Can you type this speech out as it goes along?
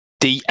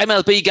The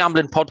MLB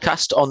Gambling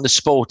Podcast on the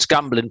Sports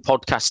Gambling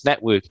Podcast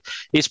Network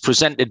is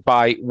presented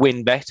by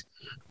WynnBET.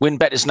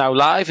 WynnBET is now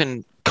live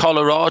in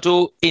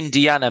Colorado,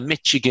 Indiana,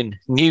 Michigan,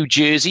 New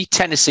Jersey,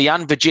 Tennessee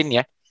and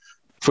Virginia.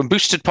 From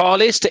boosted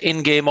parlays to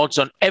in-game odds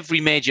on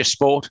every major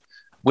sport,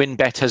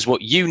 WynnBET has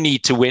what you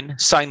need to win.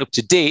 Sign up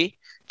today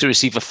to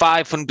receive a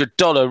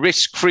 $500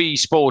 risk-free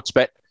sports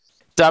bet.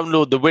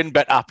 Download the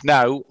WynnBET app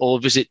now or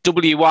visit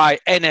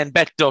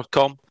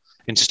wynnbet.com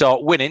and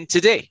start winning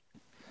today.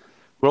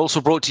 We're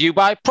also brought to you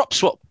by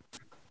PropSwap,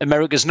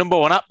 America's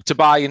 #1 app to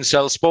buy and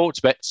sell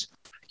sports bets.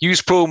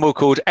 Use promo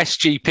code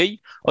SGP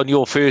on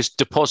your first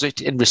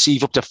deposit and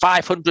receive up to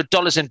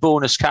 $500 in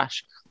bonus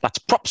cash. That's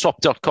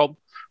PropSwap.com,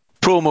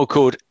 promo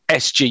code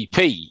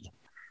SGP.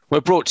 We're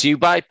brought to you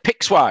by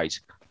Pickswise.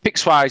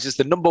 Pickswise is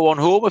the #1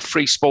 home of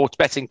free sports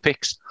betting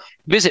picks.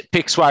 Visit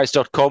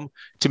Pickswise.com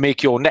to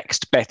make your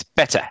next bet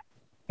better.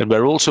 And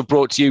we're also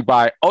brought to you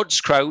by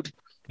OddsCrowd.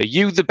 Are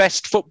you the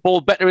best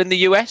football bettor in the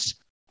US?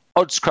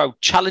 OddsCrowd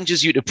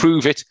challenges you to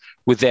prove it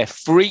with their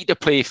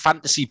free-to-play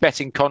fantasy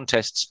betting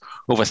contests.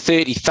 Over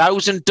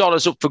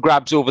 $30,000 up for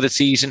grabs over the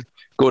season.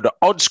 Go to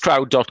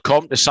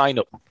oddscrowd.com to sign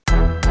up.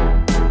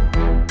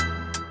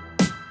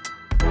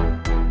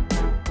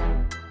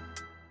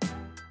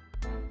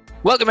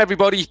 Welcome,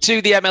 everybody,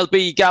 to the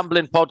MLB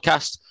Gambling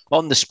Podcast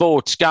on the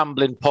Sports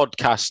Gambling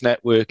Podcast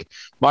Network.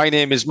 My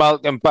name is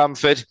Malcolm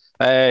Bamford,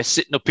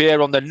 sitting up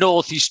here on the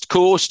northeast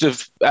coast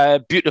of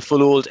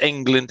beautiful old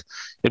England.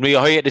 And we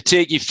are here to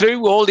take you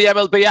through all the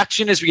MLB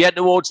action as we head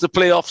towards the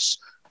playoffs,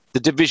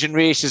 the division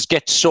races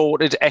get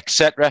sorted,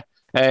 etc.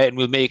 And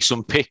we'll make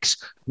some picks.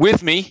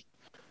 With me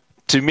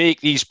to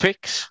make these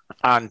picks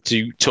and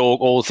to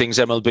talk all things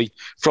MLB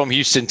from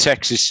Houston,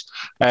 Texas,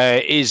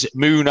 is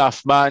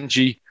Munaf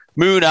Manji.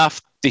 Munaf,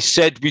 they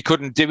said we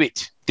couldn't do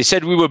it. They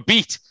said we were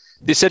beat.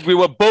 They said we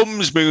were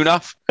bums,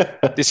 Munaf.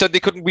 They said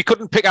we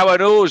couldn't pick our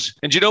nose.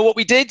 And do you know what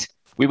we did?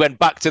 We went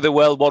back to the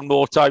well one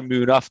more time,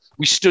 Munaf.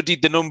 We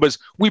studied the numbers.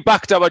 We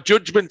backed our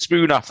judgments,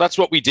 Munaf. That's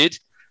what we did.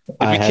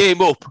 And we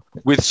came up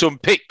with some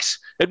picks.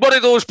 And what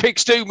did those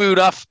picks do,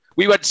 Munaf?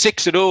 We went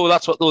 6-0.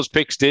 That's what those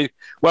picks did.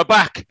 We're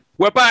back.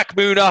 We're back,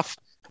 Munaf.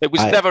 It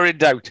was never in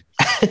doubt.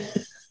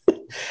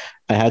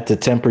 I had to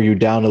temper you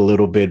down a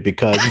little bit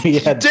because we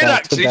had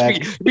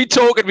actually be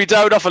talking me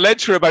down off a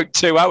ledge for about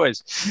 2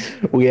 hours.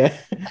 We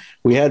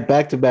had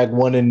back-to-back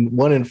one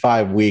in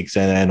 5 weeks,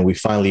 and we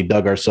finally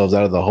dug ourselves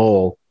out of the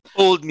hole.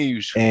 Old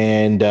news.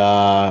 And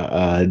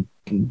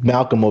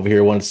Malcolm over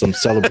here wanted some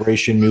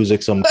celebration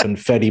music, some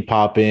confetti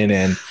popping,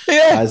 and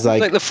yeah, I was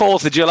like the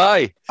 4th of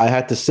July. I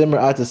had to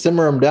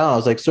simmer him down. I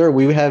was like, "Sir,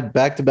 we have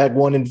back-to-back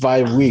 1 in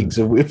 5 weeks.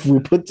 If we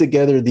put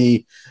together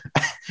the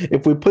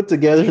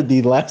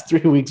last 3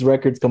 weeks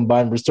records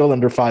combined, we're still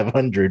under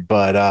 500."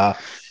 But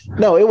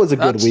no, it was a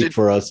good week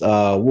for us.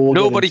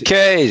 Nobody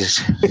cares.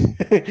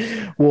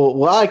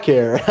 well, I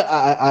care.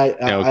 I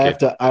have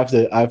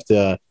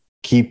to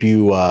keep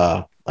you.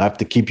 I have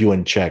to keep you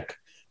in check.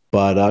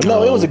 But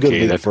no, it was a good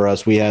week for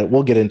us.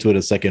 We'll get into it in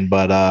a second,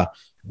 but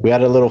we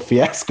had a little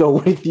fiasco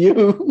with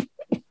you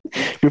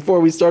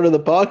before we started the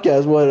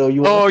podcast.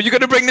 You're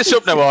going to bring this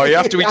up now, are you?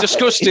 After we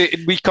discussed it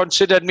and we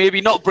considered maybe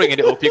not bringing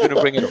it up, you're going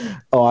to bring it up.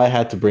 Oh, I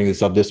had to bring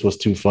this up. This was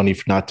too funny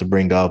not to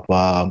bring up.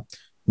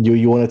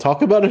 You want to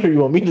talk about it, or you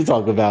want me to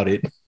talk about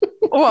it?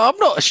 Well, I'm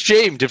not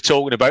ashamed of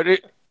talking about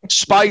it.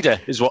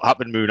 Spider is what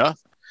happened, Muna.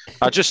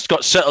 I just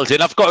got settled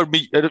in. I've got to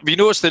meet. Have you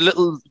noticed the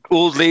little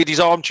old lady's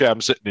armchair I'm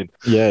sitting in?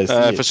 Yes.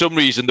 For some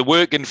reason, the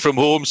working from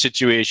home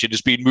situation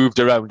has been moved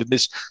around, and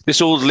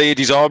this old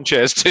lady's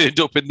armchair has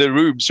turned up in the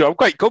room. So I'm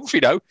quite comfy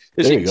now.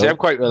 As you can see, I'm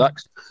quite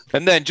relaxed.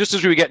 And then, just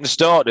as we were getting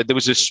started, there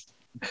was a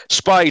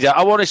spider.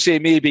 I want to say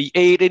maybe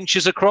 8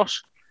 inches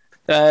across,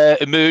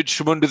 emerged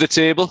from under the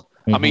table.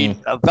 Mm-hmm. I mean,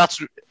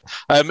 that's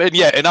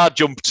and I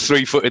jumped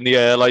 3 foot in the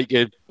air like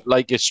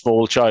a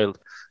small child.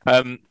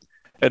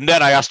 And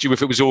then I asked you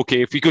if it was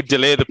okay if we could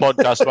delay the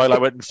podcast while I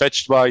went and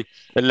fetched my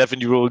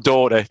 11-year-old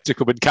daughter to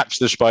come and catch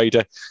the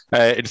spider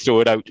and throw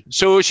it out.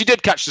 So she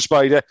did catch the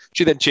spider.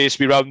 She then chased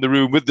me around the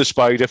room with the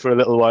spider for a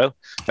little while,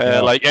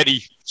 like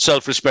any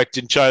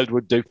self-respecting child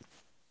would do.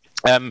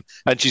 And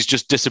she's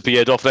just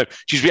disappeared off there.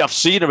 I've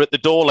seen her at the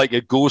door like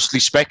a ghostly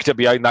spectre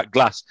behind that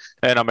glass,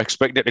 and I'm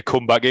expecting her to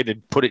come back in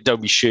and put it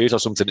down my shirt or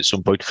something at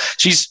some point.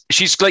 She's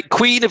like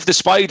queen of the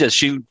spiders.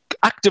 She'll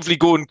actively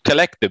go and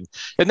collect them,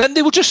 and then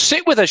they will just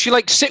sit with her. She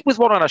like sit with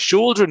one on her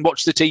shoulder and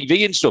watch the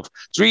TV and stuff.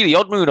 It's really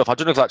odd, Moon. I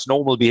don't know if that's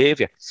normal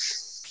behavior.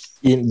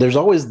 There's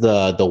always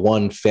the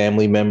one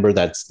family member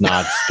that's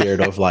not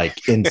scared of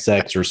like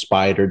insects or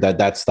spider.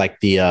 That's like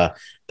the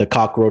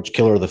cockroach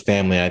killer of the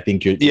family. I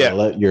think your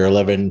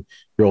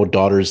 11-year-old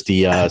daughter's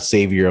the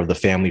savior of the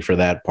family for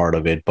that part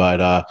of it.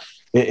 But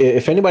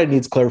if anybody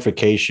needs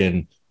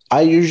clarification,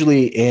 I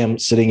usually am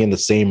sitting in the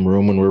same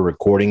room when we're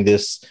recording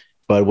this.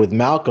 But with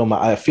Malcolm,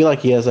 I feel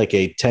like he has like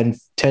a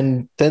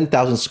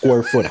 10,000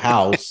 square foot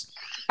house,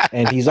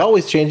 and he's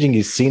always changing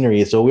his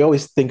scenery. So we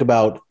always think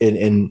about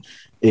in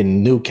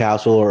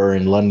Newcastle or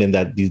in London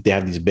that they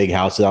have these big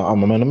houses. I'm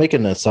going to make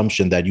an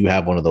assumption that you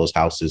have one of those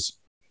houses.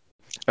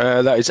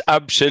 That is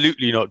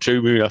absolutely not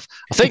true, Munaf.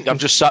 I think I'm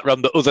just sat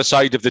around the other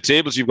side of the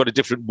table, so you've got a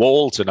different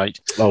wall tonight.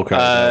 Okay.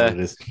 And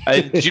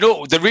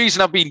the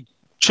reason I've been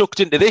chucked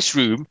into this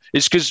room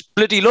is because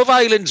bloody Love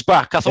Island's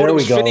back. I thought it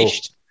was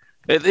finished.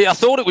 I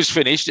thought it was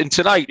finished, and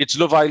tonight it's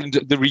Love Island,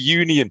 the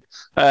reunion.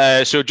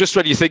 So just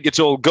when you think it's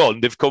all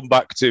gone, they've come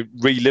back to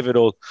relive it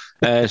all.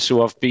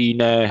 So I've been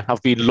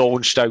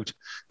launched out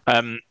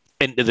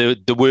into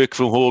the work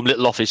from home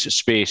little office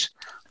space.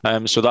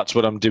 So that's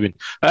what I'm doing.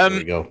 There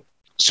we go.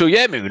 So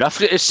yeah, Moon,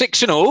 after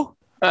 6-0,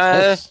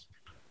 Yes.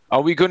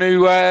 are we going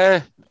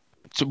to?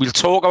 So we'll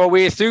talk our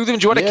way through them.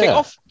 Do you want to kick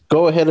off?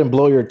 Go ahead and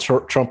blow your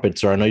trumpet,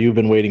 sir. I know you've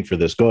been waiting for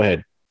this. Go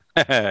ahead.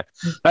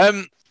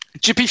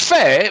 To be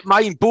fair,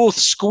 mine both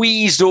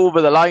squeezed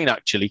over the line,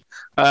 actually.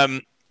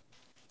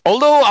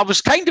 Although I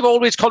was kind of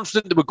always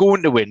confident they were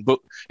going to win, but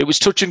it was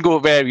touch and go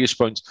at various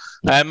points.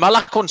 My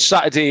luck on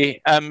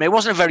Saturday, it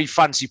wasn't a very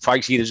fancy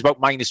price either. It was about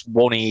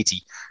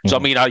 -180. So, I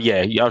mean,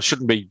 I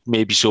shouldn't be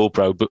maybe so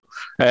proud, but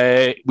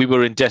we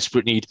were in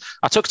desperate need.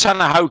 I took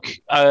Tanner Houck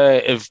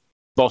of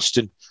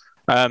Boston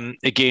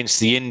against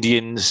the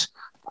Indians.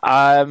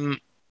 And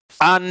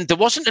there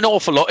wasn't an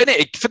awful lot in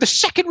it. For the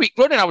second week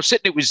running, I was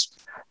sitting, it was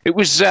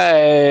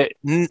I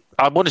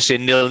want to say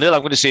 0-0.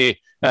 I'm going to say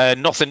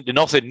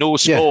 0-0, no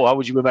score. How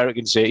would you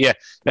Americans say? Yeah.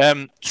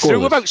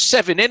 Through about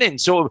 7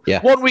 innings. So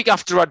 1 week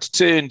after I'd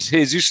turned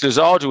Jesus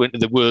Luzardo into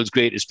the world's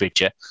greatest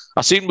pitcher,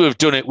 I seem to have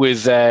done it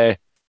with, I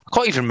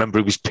can't even remember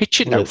who was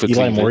pitching now for Eli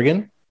Cleveland.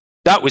 Morgan?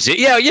 That was it.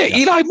 Yeah.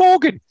 Eli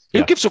Morgan.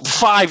 Who gives up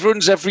 5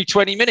 runs every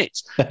 20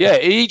 minutes? Yeah,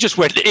 he just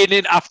went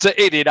inning after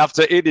inning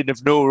after inning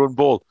of no run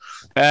ball.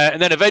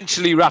 And then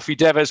eventually Rafi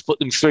Devers put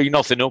them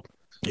 3-0 up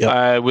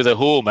with a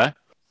homer.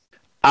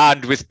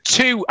 And with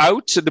 2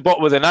 outs at the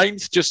bottom of the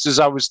 9th, just as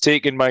I was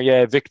taking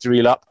my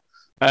victory lap,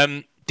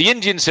 the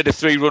Indians hit a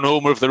 3-run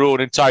homer of their own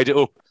and tied it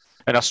up.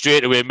 And I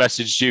straight away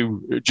messaged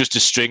you just a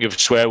string of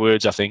swear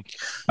words, I think.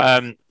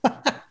 And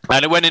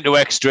it went into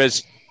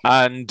extras.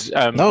 And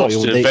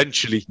Boston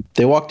eventually...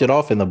 They walked it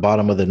off in the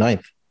bottom of the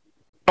 9th.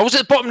 Oh, was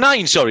it bottom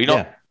 9? Sorry,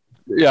 not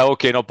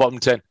okay, not bottom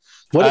 10.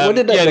 What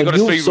did I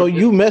tell you? So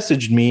you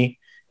messaged me,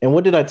 and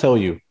what did I tell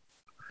you?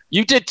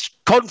 You did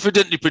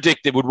confidently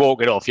predict they would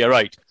walk it off. You're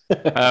right.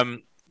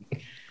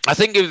 I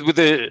think it was with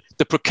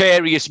the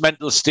precarious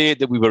mental state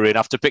that we were in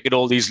after picking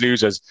all these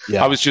losers.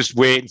 I was just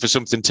waiting for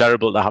something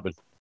terrible to happen.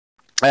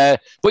 But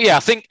yeah,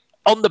 I think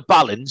on the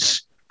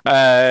balance,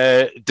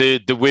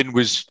 the win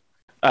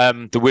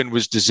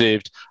was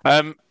deserved.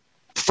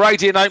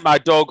 Friday night, my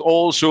dog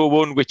also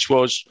won, which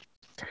was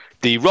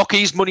the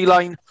Rockies money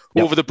line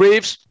over the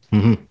Braves.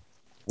 Mm-hmm.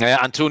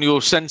 Antonio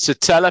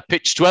Sensatella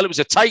pitched well. It was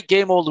a tight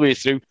game all the way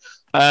through.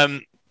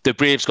 The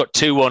Braves got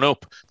 2-1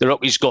 up. The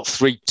Rockies got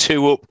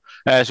 3-2 up.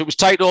 So it was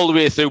tight all the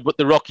way through, but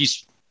the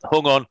Rockies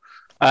hung on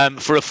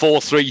for a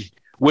 4-3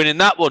 win in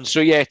that one. So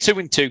yeah,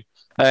 2-2,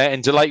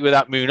 and delight with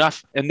that,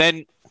 Munaf. And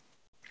then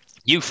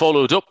you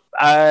followed up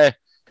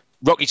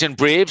Rockies and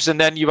Braves, and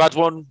then you had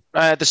one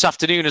this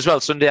afternoon as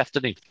well, Sunday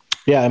afternoon.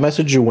 Yeah, I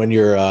messaged you when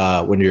your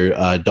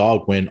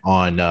dog went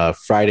on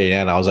Friday,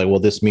 and I was like, well,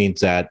 this means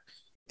that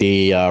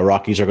the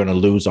Rockies are going to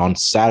lose on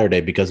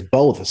Saturday because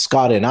both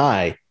Scott and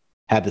I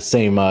had the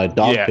same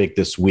dog pick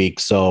this week.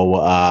 So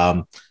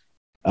I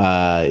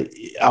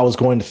was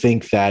going to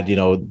think that,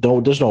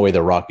 there's no way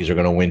the Rockies are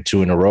going to win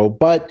 2 in a row,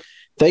 but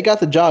they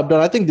got the job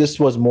done. I think this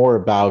was more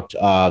about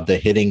the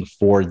hitting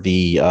for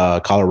the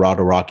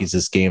Colorado Rockies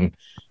this game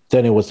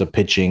than it was the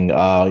pitching.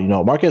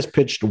 Marquez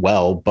pitched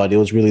well, but it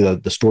was really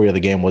the story of the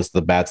game was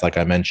the bats, like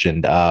I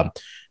mentioned.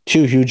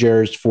 2 huge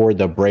errors for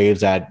the Braves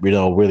that,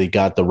 really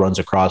got the runs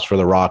across for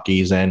the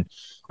Rockies. And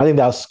I think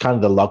that was kind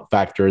of the luck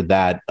factor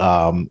that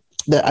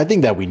I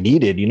think that we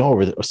needed,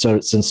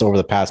 since over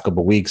the past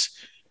couple of weeks,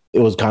 it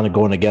was kind of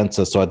going against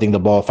us. So I think the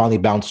ball finally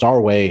bounced our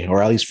way,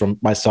 or at least from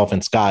myself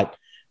and Scott.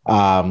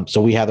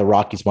 So we had the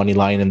Rockies money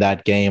line in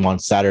that game on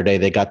Saturday.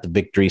 They got the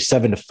victory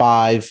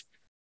 7-5.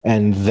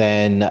 And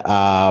then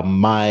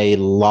my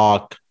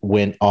lock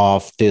went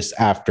off this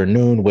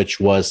afternoon, which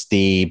was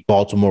the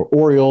Baltimore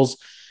Orioles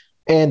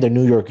and the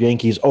New York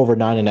Yankees over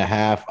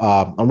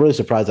 9.5. I'm really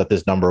surprised that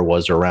this number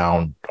was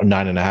around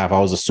 9.5. I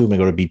was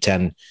assuming it would be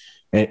 10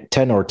 or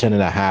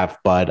 10.5.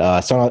 But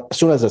as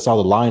soon as I saw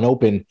the line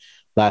open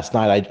last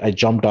night, I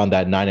jumped on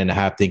that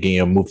 9.5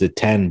 thinking move to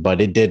 10, but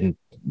it didn't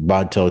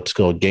until it's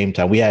still game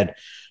time. We had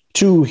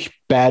 2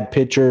 bad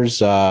pitchers,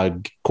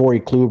 Corey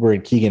Kluber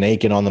and Keegan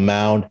Aiken on the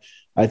mound.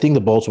 I think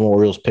the Baltimore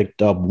Orioles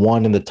picked up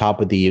 1 in the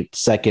top of the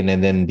 2nd,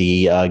 and then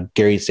the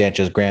Gary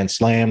Sanchez grand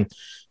slam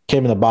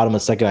came in the bottom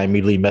of the 2nd. I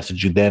immediately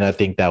messaged you then. I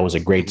think that was a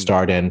great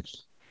start, and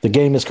the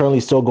game is currently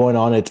still going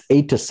on. It's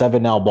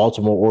 8-7 now.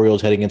 Baltimore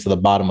Orioles heading into the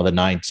bottom of the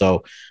 9th.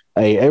 So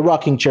a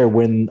rocking chair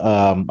win,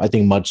 I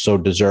think much so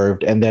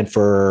deserved. And then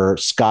for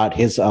Scott,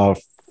 his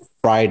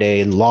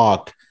Friday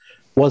lock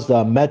was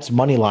the Mets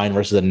money line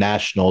versus the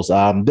Nationals.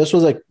 This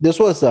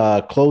was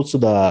close to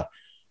the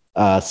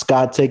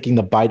Scott taking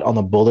the bite on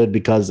the bullet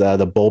because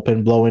the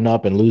bullpen blowing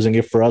up and losing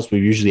it for us. We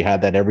usually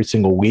had that every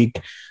single week.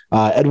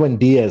 Edwin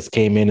Diaz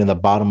came in the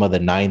bottom of the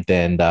 9th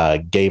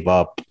and gave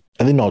up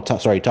I think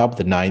top of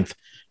the ninth.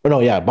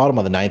 Bottom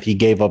of the ninth. He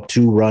gave up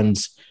 2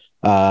 runs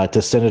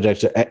to send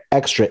it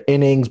extra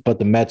innings, but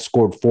the Mets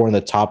scored 4 in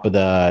the top of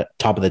the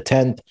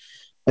 10th,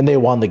 and they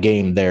won the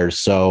game there.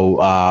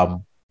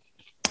 So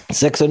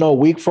 6-0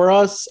 week for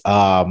us.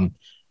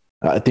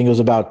 I think it was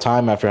about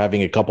time after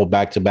having a couple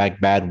back-to-back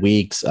bad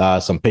weeks,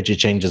 some pitcher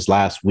changes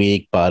last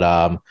week,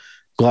 but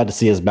glad to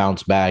see us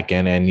bounce back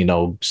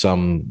and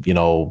some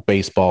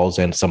baseballs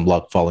and some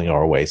luck falling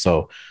our way.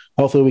 So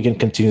hopefully we can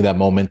continue that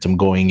momentum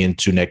going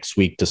into next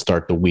week to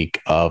start the week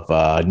of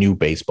new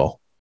baseball.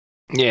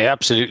 Yeah,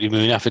 absolutely,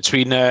 Munaf.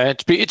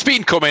 It's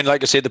been coming.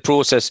 Like I said, the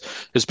process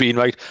has been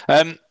right.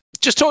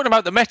 Just talking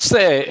about the Mets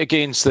there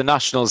against the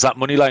Nationals, that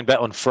money line bet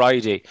on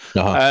Friday.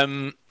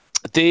 Uh-huh.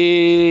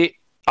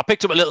 I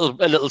picked up a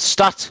little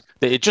stat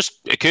that it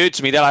just occurred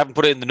to me that I haven't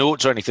put it in the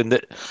notes or anything,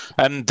 that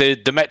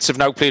the Mets have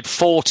now played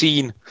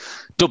 14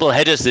 double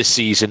headers this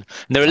season,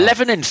 and they're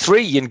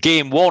 11-3 in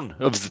game 1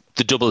 of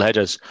the double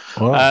headers.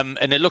 Wow.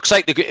 And it looks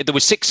like there were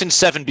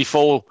 6-7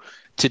 before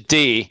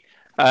today.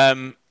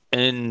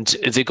 And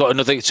they've got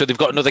another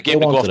game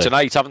to go off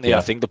tonight, haven't they? Yeah.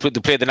 I think they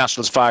played the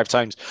Nationals 5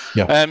 times.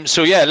 Yeah.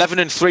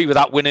 11-3 with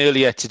that win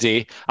earlier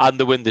today, and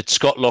the win that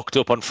Scott locked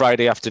up on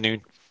Friday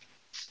afternoon.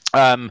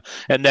 And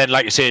then,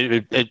 like I say,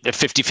 a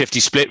 50-50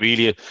 split,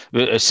 really, a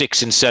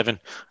 6-7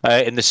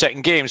 in the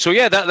second game. So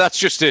yeah, that's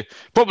just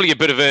probably a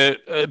bit of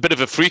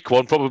a freak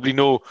one. Probably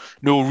no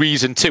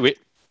reason to it.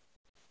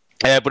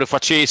 But if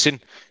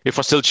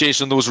we're still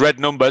chasing those red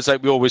numbers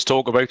like we always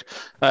talk about,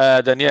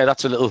 then yeah,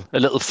 that's a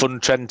little fun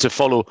trend to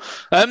follow.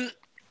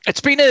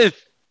 It's been a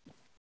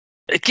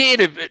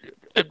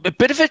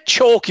bit of a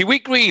chalky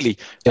week, really.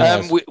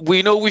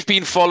 We know we've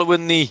been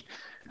following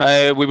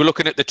we were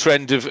looking at the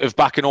trend of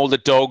backing all the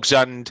dogs,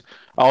 and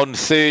on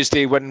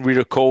Thursday when we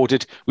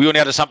recorded, we only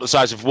had a sample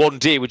size of 1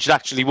 day, which had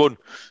actually won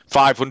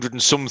 $500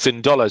 and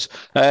something.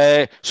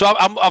 So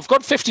I've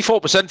got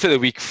 54% for the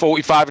week,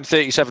 45 and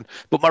 37,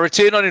 but my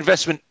return on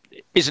investment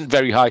isn't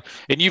very high.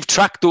 And you've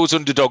tracked those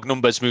underdog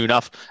numbers,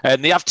 Munaf,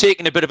 and they have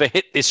taken a bit of a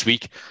hit this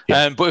week.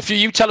 Yeah. But if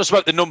you tell us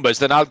about the numbers,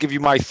 then I'll give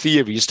you my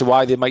theory as to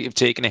why they might have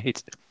taken a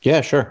hit.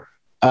 Yeah, sure.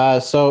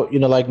 So,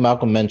 like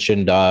Malcolm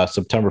mentioned,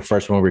 September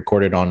 1st, when we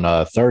recorded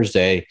on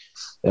Thursday,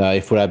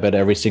 if you would have bet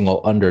every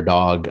single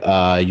underdog,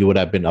 you would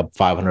have been up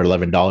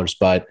 $511.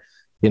 But,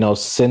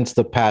 since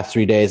the past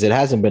 3 days, it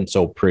hasn't been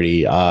so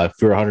pretty. If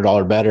you're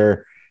 $100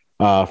 better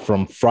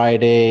from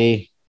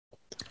Thursday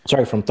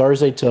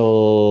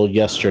till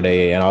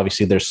yesterday, and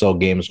obviously there's still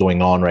games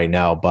going on right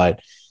now, but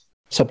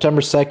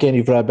September 2nd, if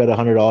you would have bet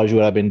 $100, you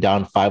would have been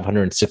down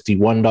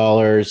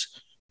 $561.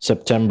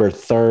 September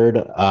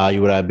 3rd,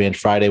 you would have been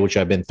Friday, which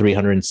would have been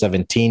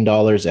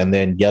 $317. And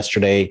then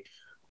yesterday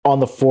on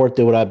the 4th,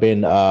 it would have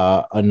been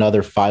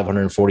another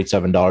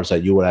 $547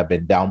 that you would have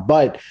been down.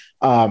 But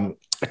I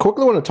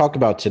quickly want to talk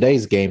about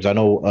today's games. I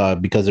know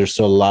because there's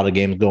still a lot of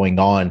games going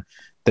on.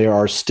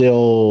 I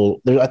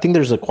think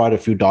there's quite a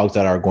few dogs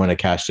that are going to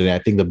cash today. I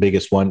think the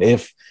biggest one,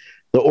 if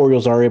the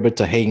Orioles are able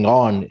to hang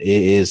on,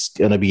 is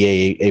going to be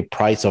a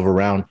price of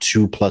around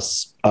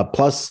plus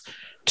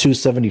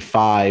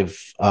 275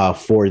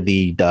 for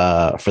the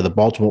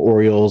Baltimore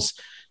Orioles.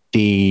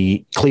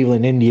 The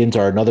Cleveland Indians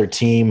are another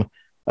team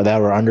that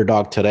were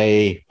underdog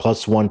today,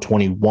 plus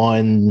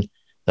 121.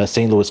 The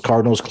St. Louis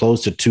Cardinals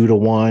close to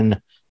 2-1.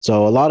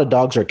 So a lot of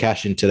dogs are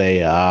cashing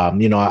today.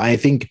 I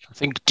think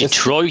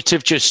Detroit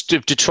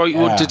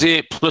won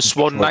today, plus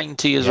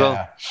 190 as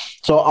well.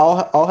 So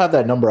I'll have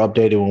that number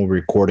updated when we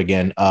record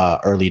again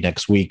early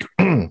next week.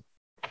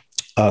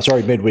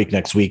 Midweek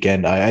next week,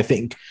 and I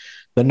think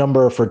the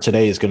number for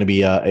today is going to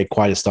be a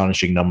quite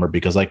astonishing number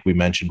because, like we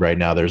mentioned, right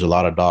now there's a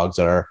lot of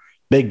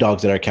big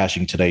dogs that are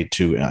cashing today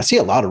too. And I see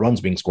a lot of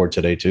runs being scored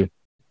today too.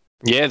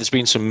 Yeah, there's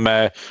been some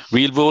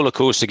real roller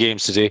coaster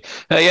games today.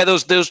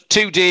 Those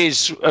 2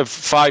 days of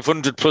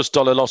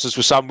 $500+ losses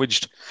were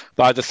sandwiched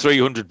by the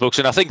 $300,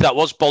 and I think that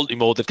was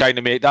Baltimore that kind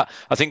of made that.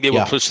 I think they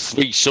were plus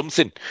 3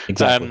 something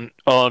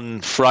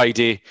on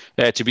Friday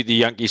to beat the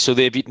Yankees, so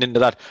they've eaten into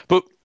that.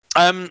 But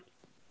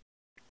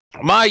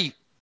my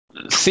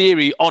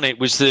theory on it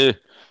was the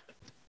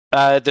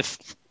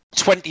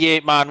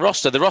 28-man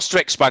roster, the roster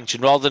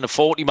expansion rather than a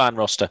 40-man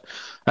roster.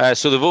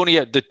 So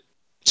the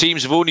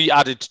teams have only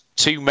added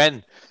 2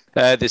 men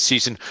this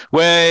season,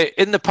 where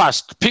in the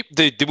past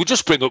they would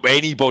just bring up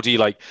anybody.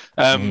 Like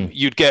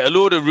you'd get a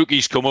load of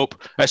rookies come up,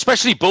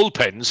 especially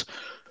bullpens.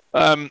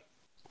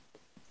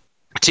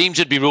 Teams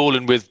would be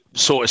rolling with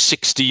sort of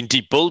 16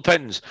 deep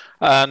bullpens,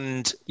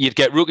 and you'd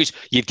get rookies.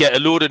 You'd get a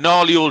load of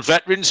gnarly old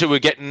veterans who were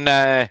getting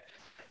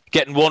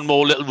one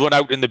more little run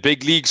out in the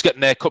big leagues,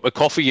 getting their cup of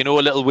coffee, a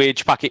little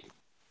wage packet.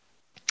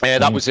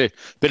 That was a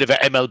bit of an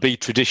MLB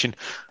tradition.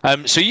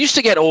 So you used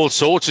to get all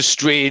sorts of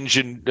strange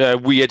and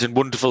weird and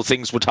wonderful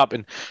things would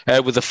happen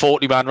with the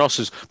 40-man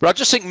rosters. But I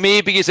just think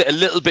maybe is it a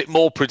little bit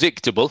more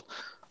predictable.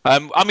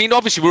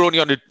 Obviously we're only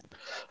on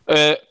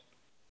a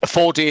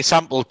 4-day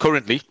sample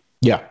currently.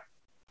 Yeah.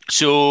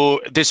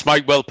 So this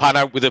might well pan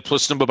out with a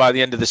plus number by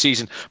the end of the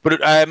season.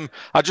 But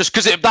I just,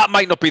 because that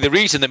might not be the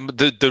reason,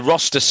 the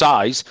roster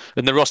size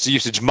and the roster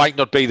usage might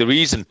not be the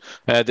reason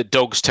that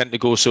dogs tend to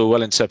go so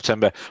well in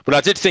September. But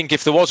I did think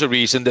if there was a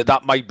reason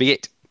that might be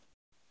it.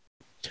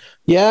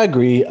 Yeah, I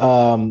agree.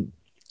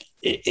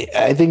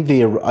 I think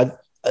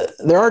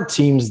there are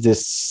teams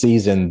this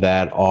season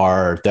that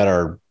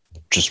are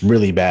just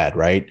really bad,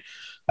 right?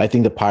 I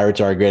think the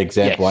Pirates are a great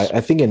example. Yes. I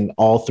think in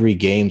all three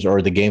games,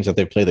 or the games that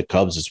they played the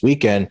Cubs this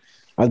weekend,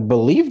 I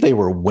believe they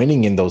were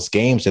winning in those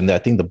games. And I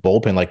think the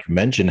bullpen, like you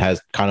mentioned,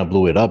 has kind of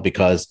blew it up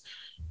because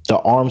the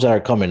arms that are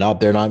coming up,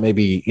 they're not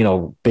maybe,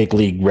 big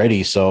league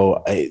ready.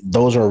 So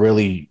those are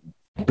really,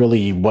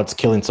 really what's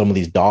killing some of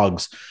these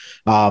dogs.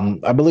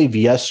 I believe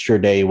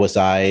yesterday was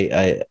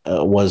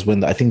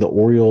when I think the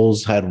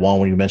Orioles had one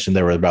when you mentioned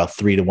they were about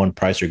 3-1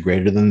 price or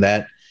greater than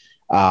that.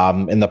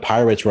 And the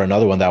Pirates were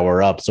another one that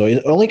were up. So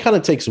it only kind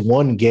of takes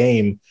one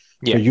game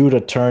for you to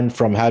turn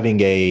from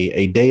having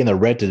a day in the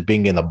red to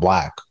being in the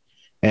black.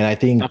 And I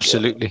think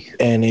absolutely.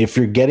 And if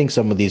you're getting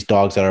some of these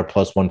dogs that are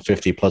plus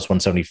 150, plus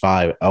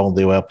 175, all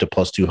the way up to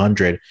plus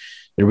 200,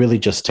 it really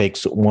just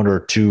takes one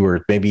or two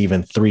or maybe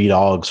even three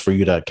dogs for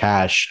you to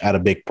cash at a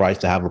big price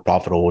to have a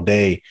profitable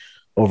day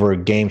over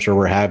games where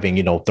we're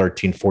having,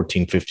 13,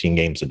 14, 15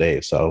 games a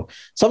day. So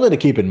something to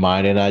keep in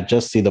mind. And I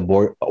just see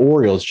the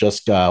Orioles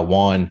just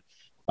won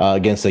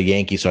against the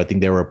Yankees. So I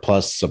think they were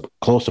close to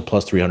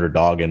plus 300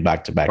 dog in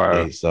back-to-back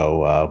days.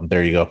 So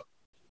there you go.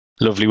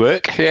 Lovely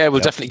work. Yeah, we'll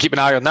definitely keep an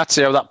eye on that,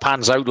 see how that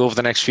pans out over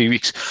the next few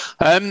weeks.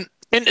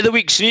 Into the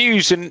week's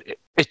news, and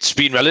it's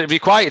been relatively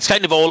quiet. It's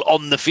kind of all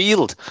on the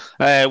field,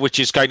 which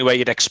is kind of where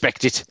you'd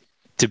expect it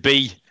to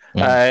be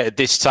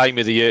this time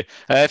of the year.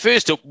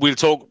 First up, we'll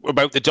talk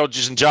about the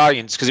Dodgers and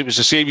Giants, because it was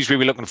a series we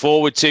were looking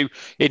forward to.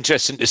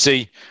 Interesting to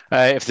see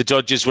if the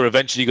Dodgers were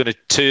eventually going to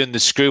turn the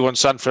screw on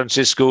San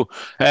Francisco.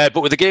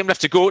 But with the game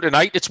left to go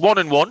tonight, it's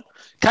 1-1.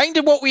 Kind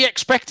of what we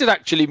expected,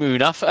 actually,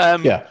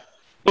 Munaf.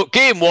 But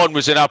game one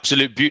was an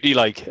absolute beauty.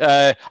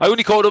 I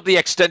only caught up the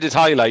extended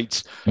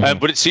highlights,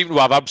 but it seemed to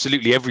have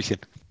absolutely everything.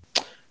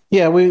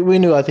 Yeah, we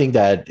knew, I think,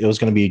 that it was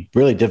going to be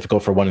really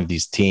difficult for one of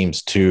these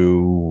teams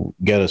to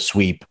get a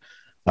sweep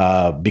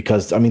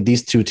because,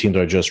 these two teams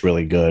are just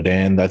really good.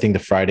 And I think the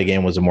Friday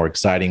game was a more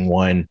exciting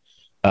one.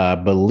 I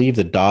believe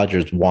the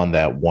Dodgers won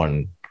that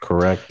one,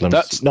 correct? The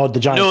Giants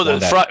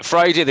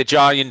Friday, the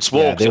Giants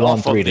walked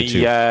off on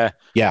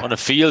on a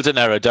fielding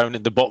error down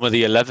in the bottom of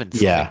the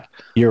 11th. Yeah,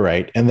 you're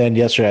right. And then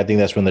yesterday, I think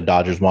that's when the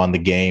Dodgers won the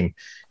game.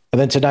 And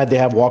then tonight they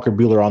have Walker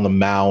Buehler on the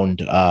mound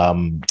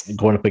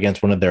going up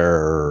against one of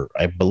their,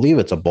 I believe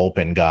it's a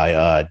bullpen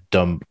guy,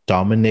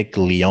 Dominic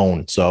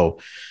Leone. So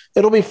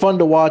it'll be fun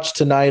to watch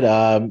tonight.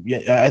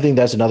 I think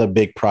that's another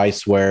big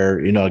price where,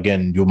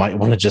 again, you might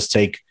want to just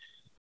take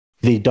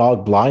the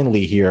dog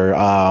blindly here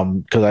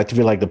because I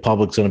feel like the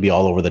public's going to be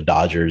all over the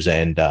Dodgers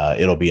and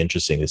it'll be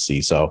interesting to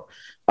see. So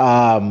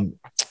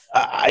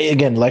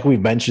again, like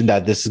we've mentioned,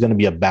 that this is going to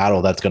be a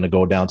battle that's going to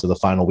go down to the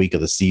final week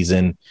of the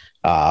season.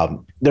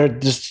 They're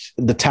just,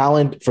 the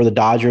talent for the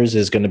Dodgers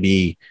is going to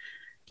be,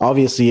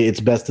 obviously it's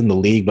best in the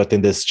league, but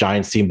then this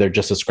Giants team, they're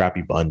just a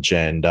scrappy bunch.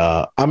 And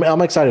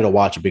I'm excited to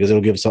watch it because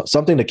it'll give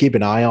something to keep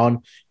an eye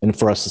on and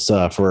for us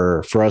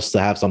to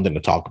have something to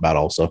talk about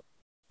also.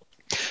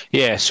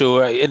 Yeah,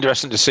 so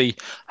interesting to see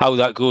how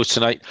that goes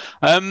tonight.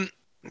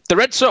 The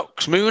Red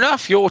Sox,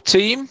 Munaf, your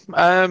team,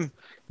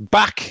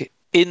 back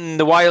in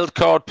the wild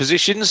card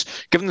positions,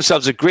 giving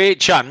themselves a great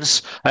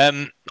chance.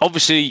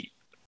 Obviously,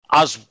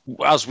 as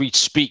we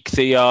speak,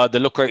 they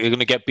look like they're going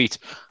to get beat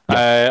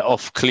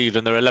off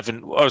Cleveland. They're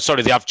 11. Oh,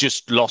 sorry, they have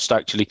just lost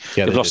actually.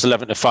 Yeah, they've lost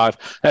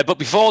 11-5. But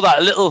before that,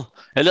 a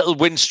little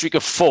win streak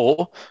of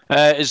 4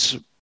 is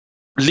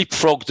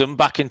leapfrogged them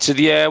back into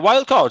the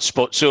wild card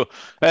spot. So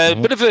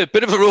bit of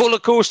a roller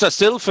coaster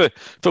still for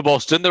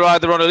Boston. They're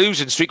either on a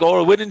losing streak or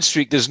a winning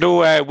streak. There's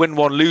no win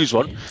one, lose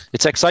one.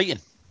 It's exciting.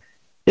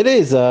 It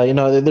is.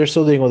 They're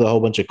still dealing with a whole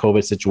bunch of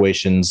COVID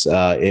situations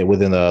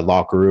within the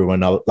locker room,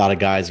 and a lot of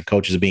guys and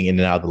coaches being in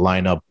and out of the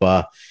lineup.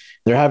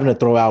 They're having to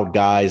throw out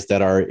guys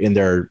that are in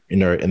their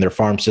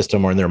farm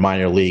system or in their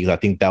minor leagues. I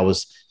think that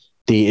was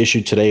the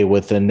issue today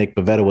with Nick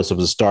Pivetta was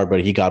supposed to start, but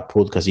he got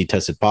pulled because he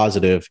tested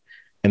positive.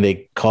 And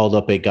they called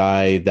up a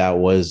guy that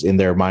was in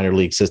their minor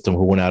league system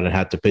who went out and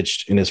had to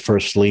pitch in his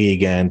first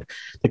league, and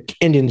the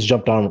Indians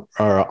jumped on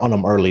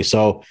him early.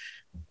 So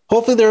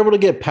hopefully they're able to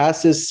get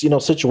past this,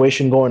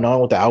 situation going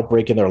on with the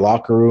outbreak in their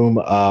locker room.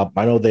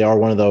 I know they are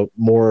one of the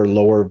more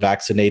lower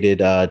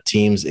vaccinated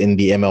teams in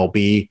the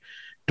MLB.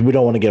 We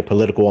don't want to get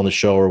political on the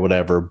show or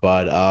whatever,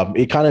 but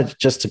it kind of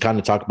just to kind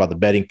of talk about the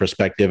betting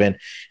perspective. And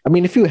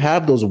if you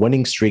have those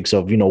winning streaks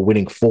of,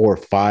 winning 4 or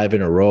 5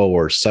 in a row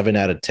or 7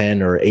 out of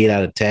 10 or 8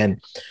 out of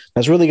 10,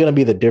 that's really going to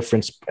be the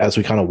difference as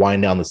we kind of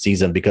wind down the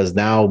season, because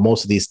now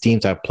most of these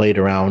teams have played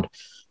around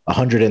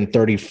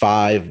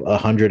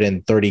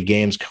 130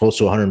 games, close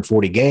to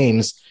 140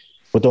 games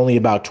with only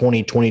about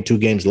 20, 22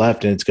 games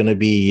left. And it's going to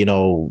be,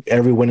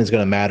 every win is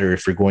going to matter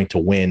if you're going to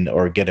win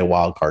or get a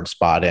wild card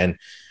spot. And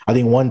I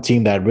think one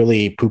team that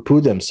really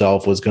poo-pooed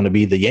themselves was going to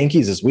be the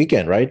Yankees this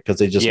weekend, right? Because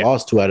they just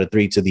lost 2 out of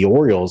 3 to the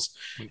Orioles.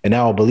 And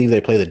now I believe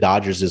they play the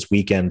Dodgers this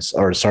weekend,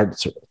 or to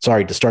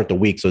start the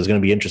week. So it's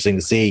going to be interesting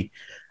to see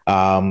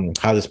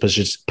how this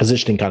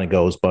positioning kind of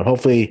goes. But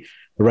hopefully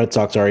the Red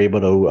Sox are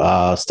able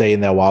to stay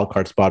in that wild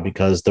card spot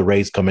because the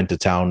Rays come into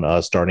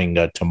town starting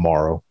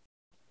tomorrow.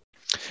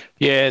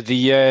 Yeah,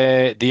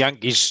 the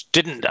Yankees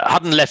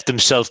hadn't left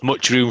themselves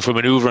much room for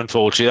manoeuvre.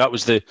 Unfortunately, that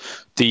was the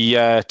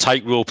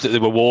tightrope that they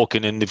were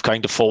walking, and they've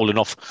kind of fallen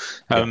off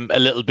a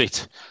little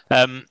bit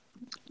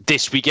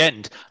this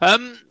weekend.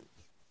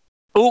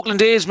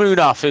 Oakland A's moon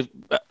off.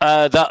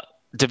 That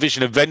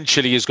division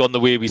eventually has gone the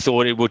way we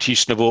thought it would.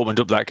 Houston have opened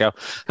up that cow.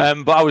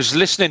 But I was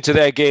listening to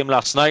their game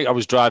last night. I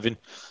was driving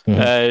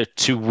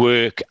to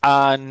work,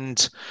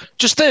 and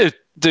just a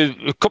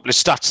couple of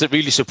stats that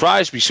really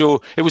surprised me.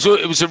 So it was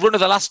a run of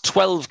the last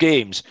 12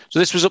 games. So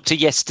this was up to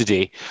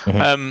yesterday.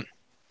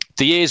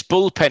 The A's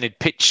bullpen had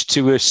pitched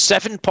to a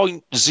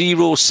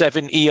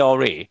 7.07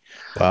 ERA.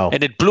 Wow.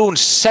 And had blown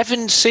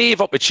 7 save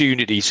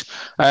opportunities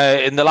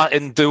in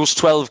those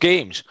 12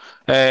 games.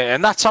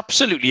 And that's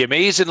absolutely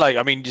amazing. Like,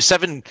 I mean,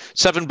 seven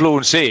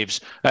blown saves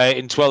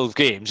in 12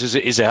 games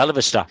is a hell of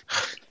a stat.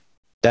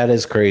 That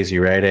is crazy,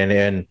 right?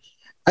 And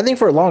I think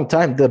for a long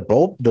time,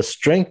 the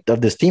strength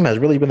of this team has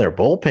really been their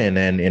bullpen,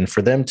 and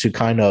for them to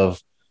kind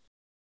of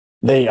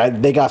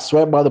they got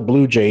swept by the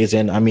Blue Jays.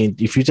 And I mean,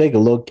 if you take a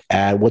look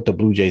at what the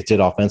Blue Jays did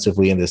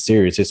offensively in this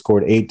series, they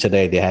scored 8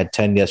 today. They had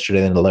 10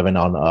 yesterday and 11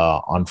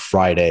 on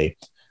Friday.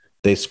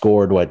 They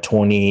scored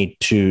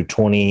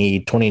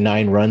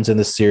 29 runs in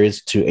the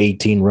series to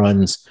 18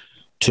 runs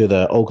to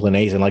the Oakland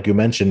A's. And like you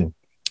mentioned,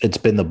 it's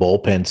been the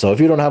bullpen. So if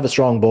you don't have a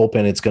strong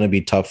bullpen, it's going to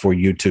be tough for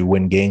you to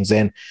win games.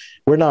 And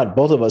we're not,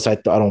 both of us, I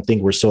don't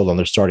think we're sold on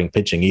their starting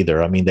pitching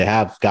either. I mean, they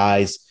have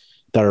guys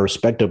that are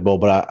respectable,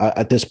 but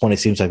at this point, it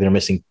seems like they're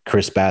missing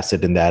Chris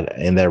Bassett in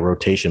that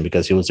rotation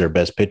because he was their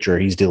best pitcher.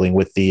 He's dealing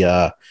with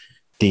the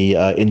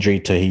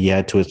injury he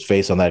had to his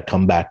face on that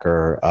comeback,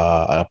 or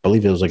I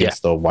believe it was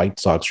against the White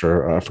Sox,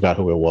 or I forgot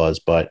who it was.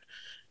 But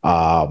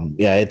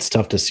it's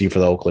tough to see for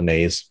the Oakland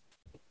A's.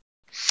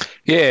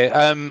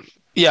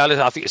 Yeah,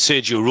 I think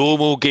Sergio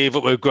Romo gave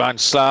up a grand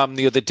slam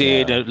the other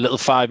day in a little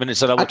 5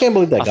 minutes. I can't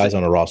believe that guy's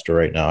on a roster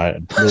right now. I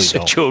really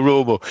Sergio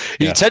Romo.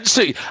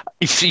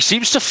 He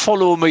seems to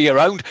follow me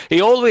around. He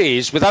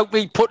always, without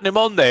me putting him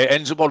on there,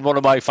 ends up on one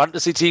of my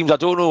fantasy teams. I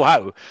don't know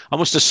how. I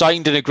must have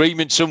signed an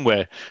agreement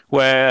somewhere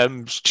where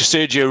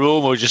Sergio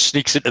Romo just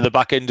sneaks into the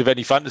back end of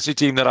any fantasy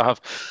team that I have.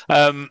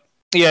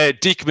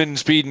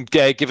 Diekman's been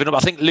given up.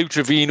 I think Lou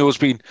Trevino's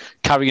been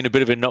carrying a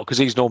bit of a knock because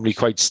he's normally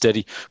quite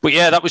steady. But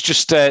that was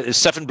just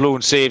 7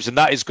 blown saves, and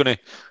that is going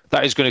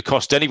to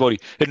cost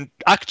anybody. And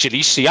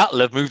actually,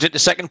 Seattle have moved into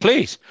second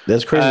place.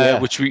 That's crazy.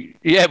 Which we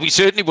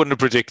certainly wouldn't have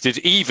predicted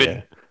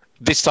even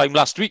this time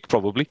last week,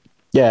 probably.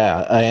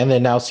 Yeah, and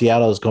then now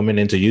Seattle is coming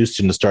into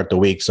Houston to start the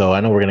week. So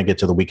I know we're going to get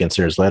to the weekend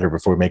series later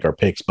before we make our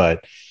picks,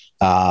 but.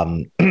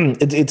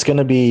 It's going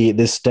to be,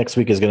 this next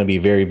week is going to be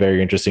very,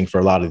 very interesting for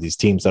a lot of these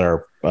teams that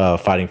are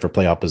fighting for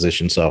playoff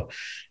position. So,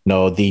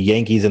 the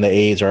Yankees and the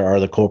A's are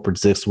the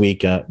culprits this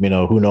week.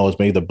 Who knows?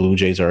 Maybe the Blue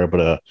Jays are able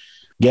to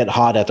get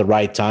hot at the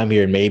right time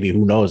here, and maybe,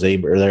 who knows,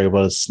 they're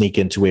able to sneak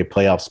into a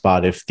playoff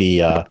spot if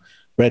the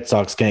Red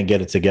Sox can't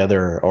get it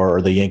together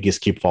or the Yankees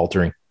keep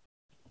faltering.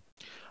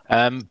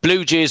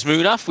 Blue Jays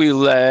moon off.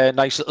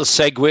 Nice little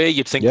segue.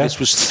 You'd think this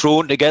was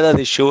thrown together,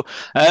 this show.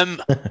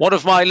 One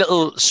of my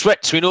little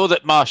sweats. We know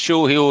that my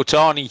Shohei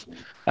Ohtani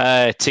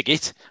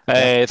ticket,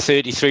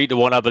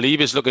 33-1, I believe,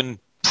 is looking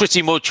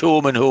pretty much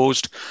home and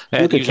hosed.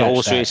 Use a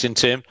horse racing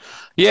term.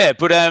 Yeah,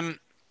 but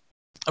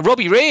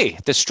Robbie Ray,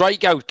 the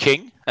strikeout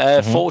king,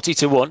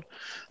 40-1.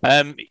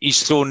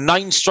 He's thrown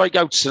 9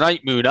 strikeouts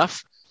tonight, moon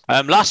off.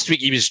 Last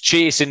week he was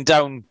chasing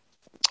down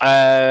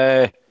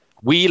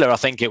Wheeler, I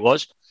think it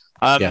was.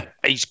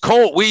 He's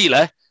caught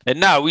Wheeler, and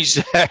now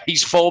he's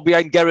 4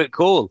 behind Gerrit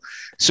Cole.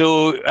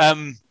 So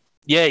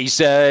he's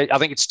I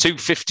think it's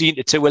 215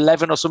 to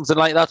 211 or something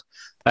like that.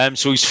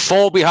 So he's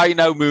 4 behind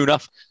now,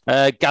 Munaf,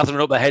 gathering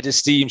up a head of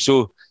steam.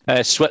 So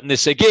sweating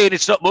this again.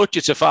 It's not much.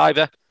 It's a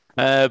 $5,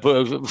 but $5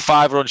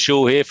 on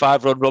Shohei,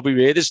 $5 on Robbie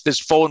Ray.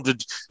 There's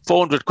 400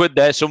 quid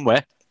there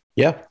somewhere.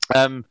 Yeah.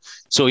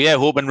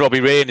 Hoping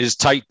Robbie Ray in his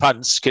tight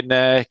pants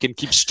can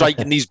keep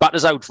striking these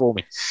batters out for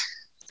me.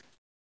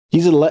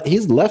 He's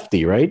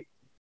lefty, right?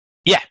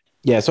 Yeah.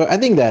 Yeah, so I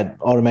think that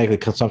automatically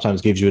sometimes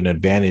gives you an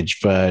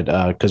advantage,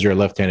 but because you're a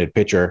left-handed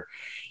pitcher.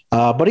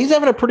 But he's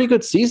having a pretty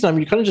good season. I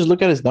mean, you kind of just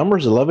look at his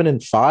numbers: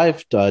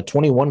 11-5,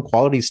 21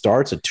 quality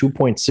starts, a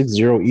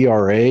 2.60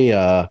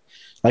 ERA.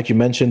 Like you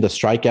mentioned, the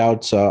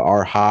strikeouts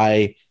are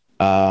high.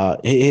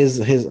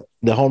 The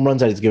home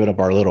runs that he's given up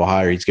are a little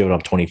higher. He's given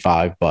up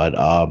 25, but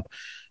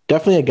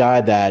definitely a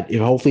guy that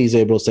hopefully he's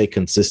able to stay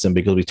consistent,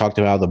 because we talked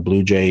about how the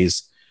Blue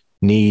Jays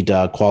need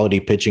quality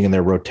pitching in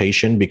their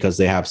rotation because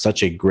they have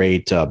such a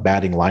great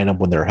batting lineup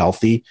when they're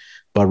healthy.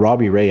 But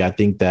Robbie Ray, I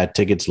think that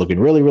ticket's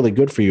looking really, really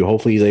good for you.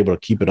 Hopefully he's able to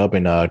keep it up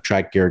and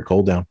track Gerrit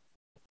Cole down.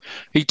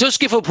 He does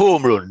give up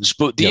home runs,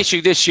 but the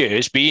issue this year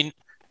has been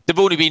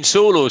they've only been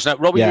solos. Now,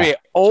 Robbie Ray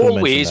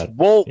always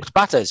walked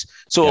batters.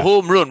 So a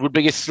home run would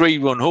be a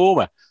 3-run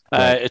homer,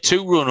 a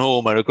 2-run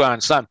homer, a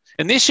grand slam.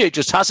 And this year it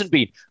just hasn't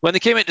been. When they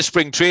came into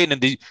spring training,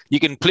 you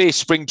can play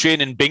spring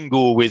training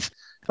bingo with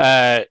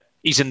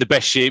he's in the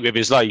best shape of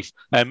his life.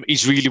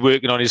 He's really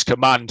working on his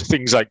command,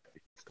 things like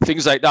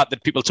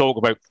that people talk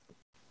about.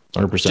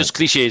 100%. Just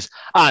cliches.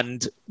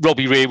 And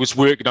Robbie Ray was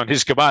working on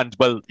his command.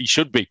 Well, he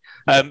should be.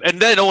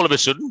 And then all of a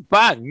sudden,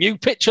 bang, new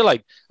pitcher,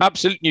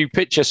 absolute new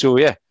pitcher. So,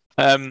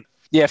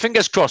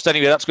 fingers crossed.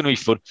 Anyway, that's going to be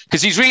fun.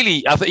 Because I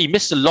think he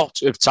missed a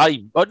lot of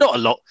time. Or not a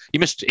lot. He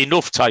missed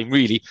enough time,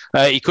 really.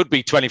 He could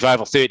be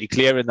 25 or 30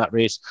 clear in that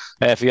race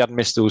if he hadn't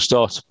missed those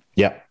starts.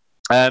 Yeah.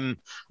 And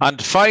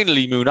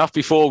finally, Munaf,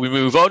 before we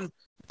move on,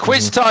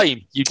 quiz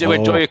time. You do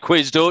enjoy a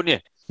quiz, don't you?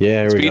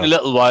 Yeah, it's been a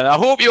little while. I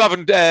hope you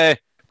haven't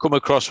come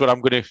across what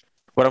I'm going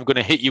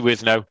to hit you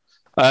with now.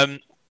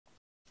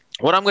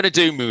 What I'm going to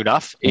do,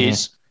 Munaf,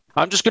 is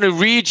I'm just going to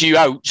read you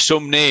out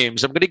some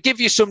names. I'm going to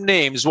give you some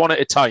names one at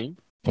a time.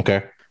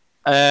 Okay.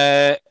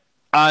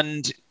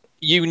 And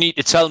you need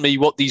to tell me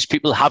what these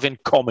people have in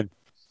common.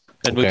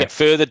 And we'll get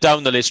further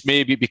down the list.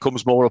 Maybe it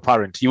becomes more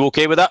apparent. You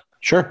okay with that?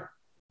 Sure.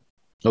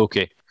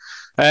 Okay.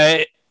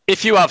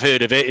 If you have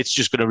heard of it, it's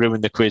just going to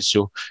ruin the quiz.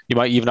 So you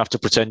might even have to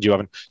pretend you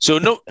haven't. So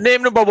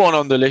name number 1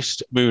 on the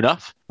list,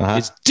 Munaf,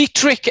 is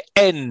Dietrich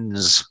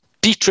Enns.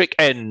 Dietrich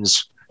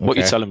Enns. What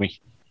are you telling me?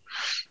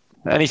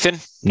 Anything?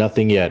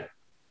 Nothing yet.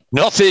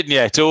 Nothing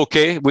yet.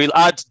 Okay. We'll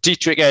add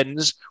Dietrich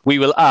Enns. We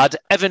will add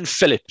Evan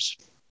Phillips.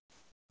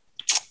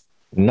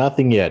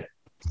 Nothing yet.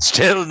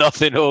 Still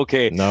nothing.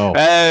 Okay. No.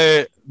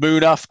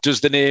 Munaf, does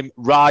the name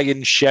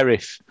Ryan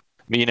Sheriff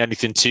mean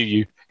anything to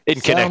you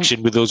in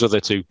connection with those other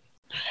two?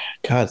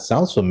 God,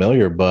 sounds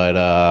familiar,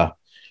 but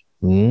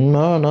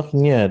no,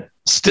 nothing yet.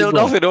 Still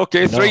nothing.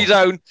 Okay, 3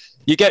 down.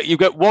 You get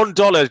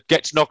 $1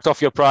 gets knocked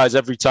off your prize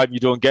every time you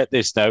don't get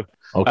this now.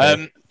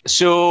 Okay.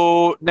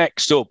 So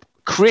next up,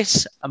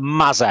 Chris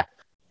Mazza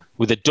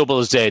with a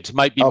double Z.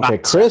 Might be okay.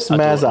 Matt. Chris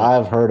Mazza,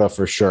 I've heard of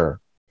for sure.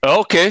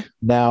 Okay.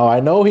 Now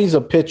I know he's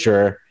a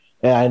pitcher,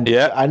 and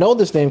I know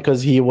this name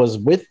because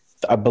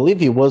I believe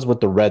he was with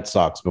the Red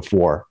Sox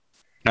before.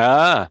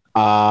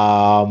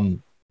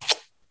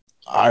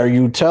 Are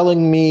you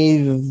telling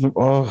me?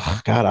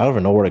 Oh God, I don't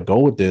even know where to go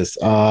with this.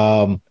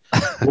 What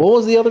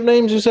was the other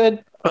names you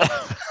said? What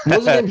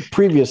was the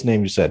previous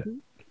name you said?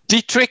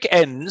 Dietrich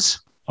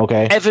Enns.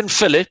 Okay. Evan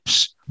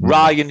Phillips.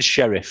 Ryan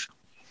Sheriff.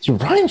 See,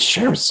 Ryan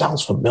Sheriff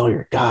sounds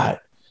familiar. God.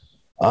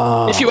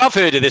 If you have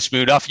heard of this,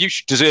 Munaf, you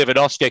should deserve an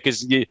Oscar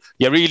because you're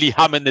really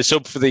hamming this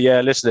up for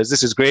the listeners.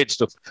 This is great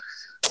stuff.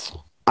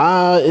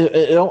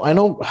 I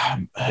know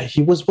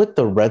he was with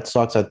the Red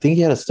Sox. I think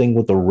he had a sting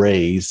with the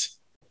Rays.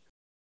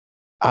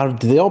 Did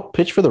they all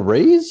pitch for the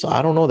Rays?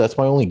 I don't know. That's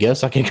my only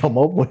guess I can come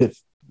up with.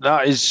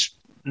 That is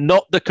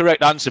not the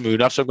correct answer,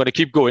 Munaf, so I'm going to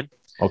keep going.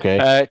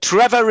 Okay.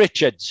 Trevor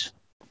Richards.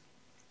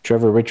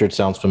 Trevor Richards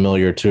sounds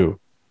familiar too.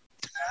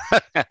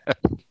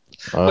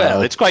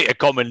 Well, it's quite a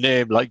common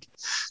name.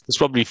 There's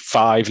probably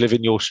 5 live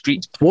in your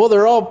street. Well,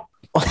 they're all...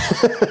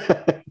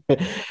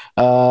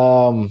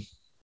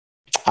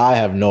 I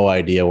have no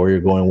idea where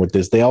you're going with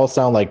this. They all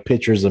sound like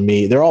pitchers of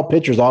me. They're all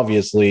pitchers,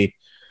 obviously.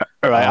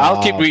 All right,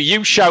 I'll keep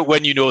you shout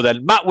when you know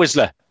then. Matt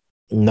Whistler.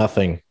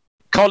 Nothing.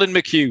 Colin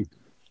McHugh.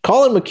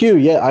 Colin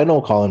McHugh. Yeah, I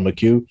know Colin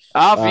McHugh.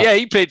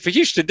 He played for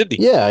Houston, didn't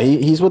he? Yeah,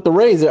 he's with the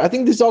Rays. I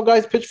think these all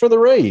guys pitched for the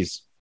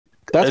Rays.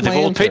 That's They've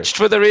all pitched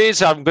for the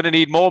Rays. I'm going to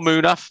need more,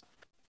 Munaf.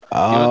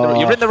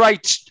 You're in the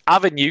right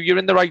avenue. You're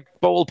in the right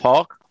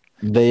ballpark.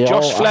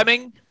 Josh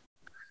Fleming.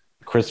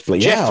 Chris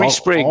Fleming. Jeffrey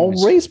Springs.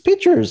 All Rays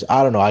pitchers.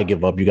 I don't know. I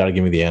give up. You got to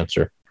give me the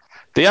answer.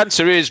 The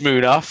answer is,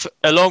 Munaf,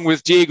 along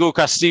with Diego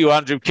Castillo,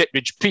 Andrew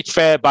Kittredge, Pete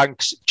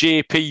Fairbanks,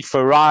 JP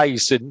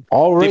Verizon.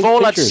 They've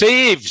all had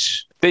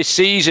saves this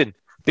season.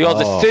 They are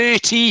the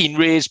 13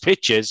 Rays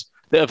pitchers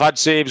that have had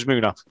saves,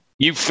 Munaf.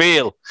 You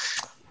fail.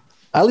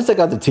 At least I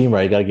got the team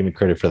right. You got to give me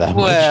credit for that.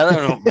 Well,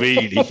 not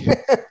really.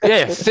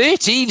 Yeah,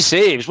 13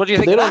 saves. What do you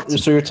think?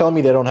 So you're telling me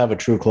they don't have a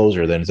true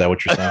closer then? Is that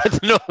what you're saying?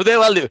 No,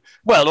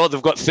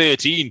 they've got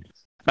 13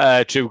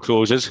 true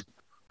closers.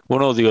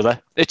 One or the other.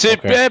 It's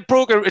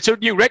it's a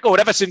new record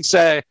ever since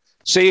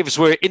saves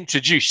were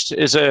introduced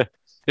as a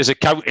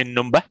counting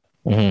number,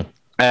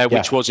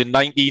 which was in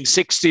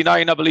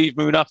 1969, I believe,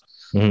 Munaf.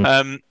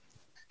 Mm-hmm.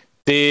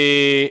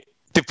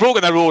 They've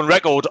broken their own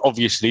record,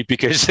 obviously,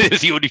 because they're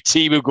the only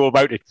team who go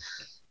about it.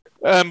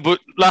 But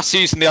last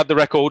season they had the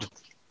record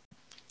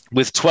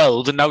with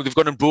 12, and now they've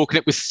gone and broken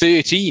it with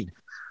 13.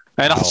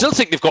 And I still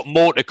think they've got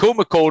more to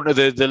come, according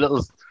to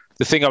the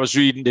thing I was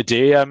reading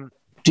today.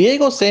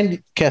 Diego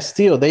San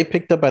Castillo, they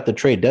picked up at the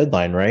trade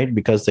deadline, right?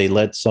 Because they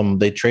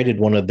traded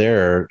one of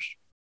their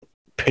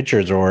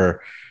pitchers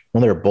or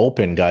one of their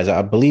bullpen guys.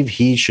 I believe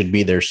he should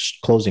be their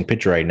closing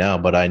pitcher right now,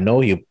 but I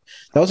know that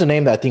was a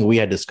name that I think we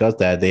had discussed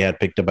that they had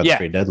picked up at the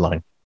trade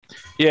deadline.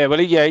 Yeah, well,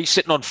 he's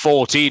sitting on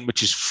 14,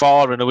 which is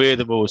far and away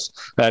the most,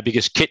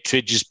 because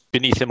Kittredge is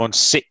beneath him on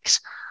 6.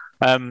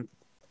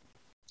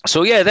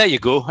 So, there you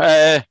go.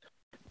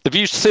 They've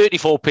used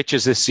 34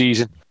 pitchers this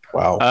season.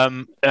 Wow.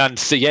 And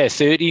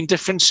 13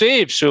 different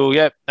saves. So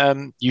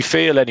you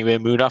fail anyway,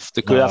 Munaf.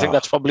 I think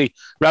that's probably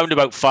round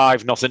about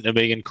 5-0 to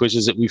me in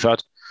quizzes that we've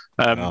had.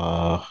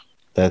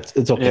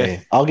 It's okay. Yeah.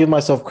 I'll give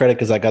myself credit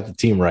because I got the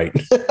team right.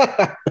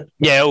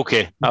 Yeah,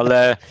 okay.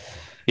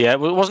 It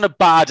wasn't a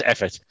bad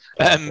effort.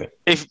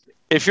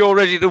 If you're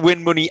ready to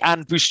win money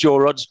and boost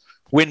your odds,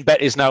 WinBet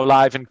is now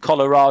live in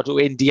Colorado,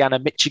 Indiana,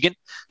 Michigan,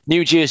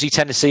 New Jersey,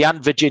 Tennessee,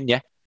 and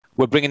Virginia.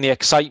 We're bringing the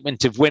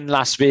excitement of Win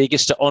Las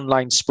Vegas to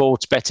online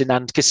sports betting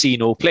and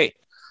casino play.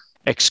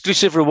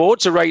 Exclusive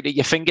rewards are right at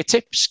your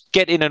fingertips.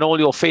 Get in on all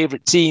your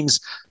favorite teams,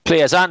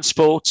 players, and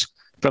sports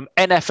from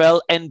NFL,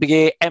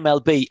 NBA,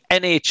 MLB,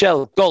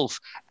 NHL, golf,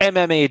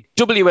 MMA,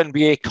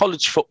 WNBA,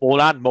 college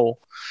football, and more.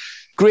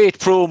 Great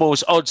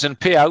promos, odds, and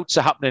payouts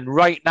are happening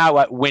right now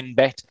at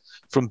WinBet.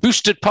 From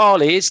boosted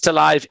parlays to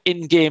live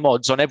in-game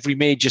odds on every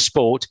major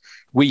sport,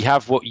 we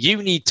have what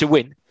you need to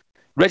win.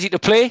 Ready to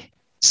play?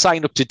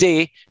 Sign up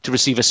today to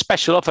receive a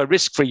special offer,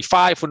 risk-free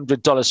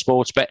 $500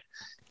 sports bet.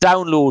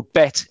 Download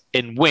Bet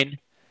and Win.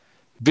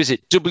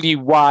 Visit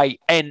wynnbet.com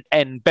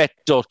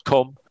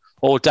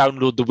or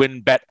download the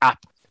WinBet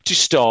app to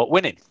start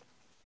winning.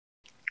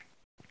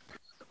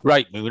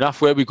 Right, Munaf,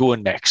 where are we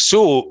going next?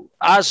 So,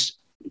 as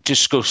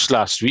discussed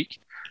last week,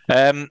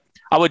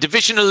 our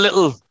divisional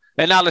little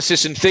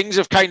analysis and things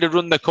have kind of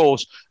run the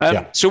course.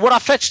 So what I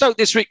fetched out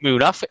this week,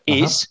 Munaf,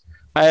 is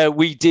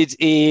we did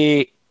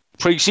a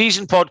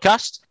pre-season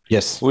podcast.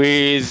 Yes.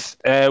 With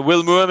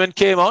Will Moorman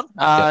came on,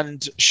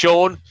 and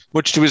Sean,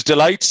 much to his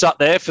delight, sat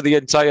there for the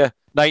entire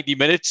 90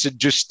 minutes and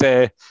just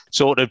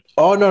sort of...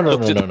 Oh,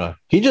 no.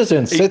 He just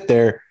didn't sit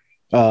there.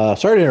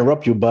 Sorry to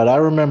interrupt you, but I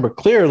remember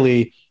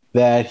clearly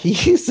that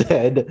he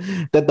said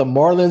that the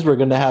Marlins were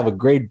going to have a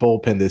great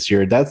bullpen this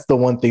year. That's the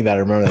one thing that I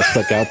remember that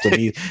stuck out to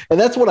me. And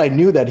that's what I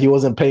knew that he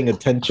wasn't paying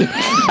attention.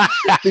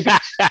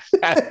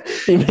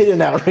 He made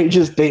an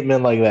outrageous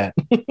statement like that.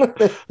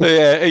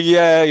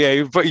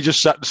 Yeah. But he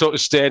just sat and sort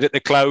of stared at the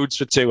clouds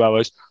for 2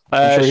 hours.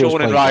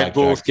 Sean and Ryan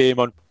both came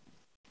on.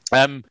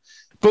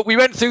 But we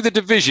went through the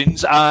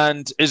divisions,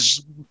 and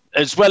as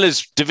well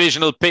as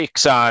divisional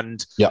picks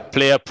and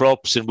player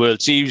props and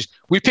World Series,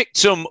 we picked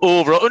some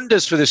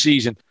over-unders for the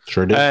season.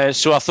 Sure did.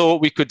 So I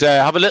thought we could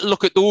have a little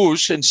look at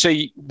those and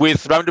see,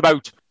 with round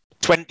about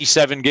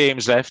 27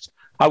 games left,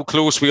 how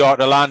close we are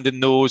to landing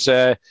those,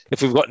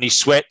 if we've got any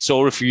sweats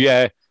or if we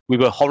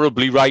were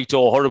horribly right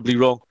or horribly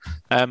wrong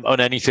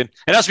on anything.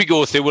 And as we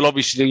go through, we'll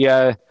obviously,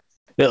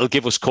 it'll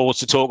give us cause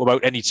to talk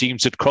about any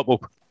teams that crop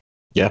up.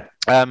 Yeah.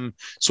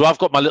 So I've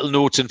got my little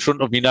notes in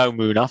front of me now,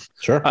 Munaf.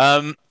 Sure.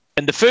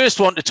 And the first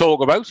one to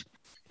talk about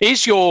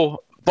is your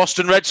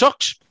Boston Red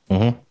Sox.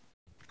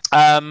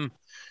 Mm-hmm.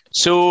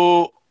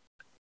 So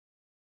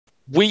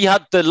we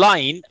had the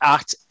line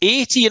at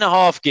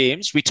 80.5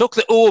 games. We took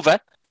the over.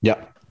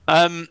 Yeah.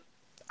 And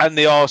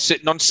they are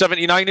sitting on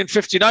 79 and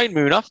 59,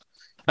 Munaf.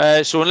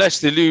 So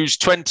unless they lose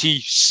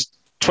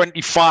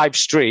 25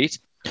 straight,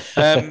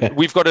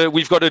 we've got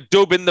a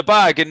dub in the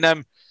bag. And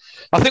I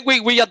think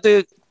we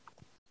had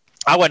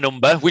our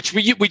number, which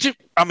we just,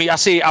 I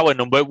say our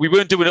number, we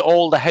weren't doing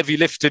all the heavy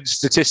lifting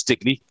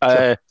statistically.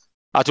 Sure.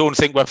 I don't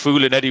think we're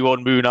fooling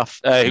anyone,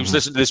 Munaf, who's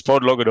listened to this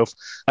pod long enough.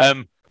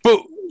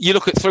 But you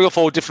look at 3 or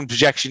 4 different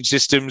projection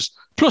systems,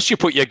 plus you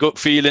put your gut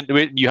feel into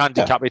it and you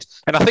handicap it.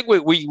 And I think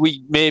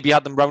we maybe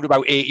had them round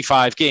about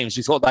 85 games.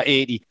 We thought that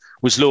 80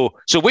 was low.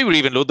 So we were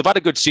even low. They've had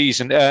a good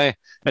season, and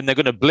they're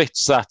going to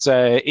blitz that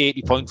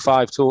 80.5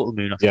 total,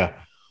 Munaf. Yeah.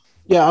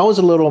 Yeah, I was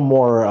a little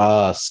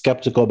more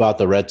skeptical about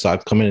the Red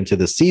Sox coming into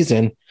the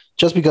season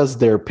just because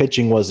their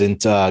pitching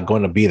wasn't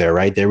going to be there,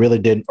 right? They really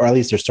didn't, or at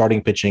least their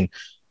starting pitching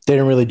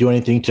didn't really do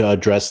anything to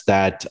address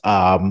that.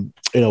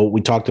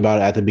 We talked about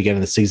at the beginning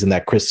of the season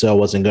that Chris Sale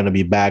wasn't going to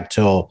be back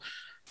till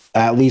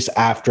at least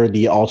after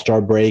the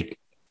All-Star break,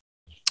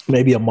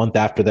 maybe a month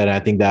after that. I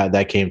think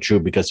that came true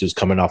because he was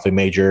coming off a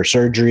major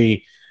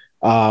surgery.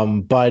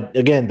 But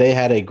again, they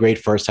had a great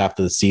first half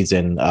of the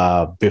season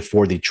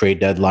before the trade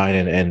deadline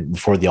and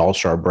before the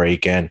All-Star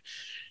break. And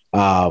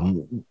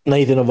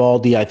Nathan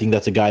Eovaldi, I think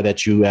that's a guy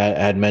that you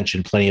had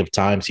mentioned plenty of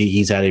times.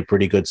 He's had a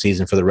pretty good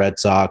season for the Red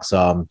Sox.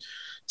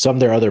 Some of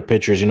their other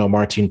pitchers,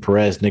 Martin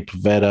Perez, Nick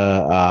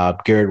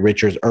Pivetta, Garrett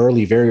Richards,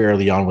 very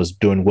early on was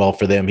doing well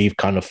for them. He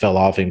kind of fell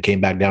off and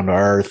came back down to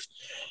earth.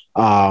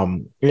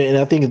 And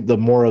I think the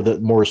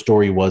more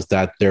story was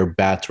that their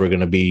bats were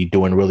going to be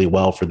doing really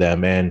well for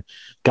them. And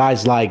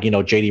guys like,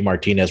 JD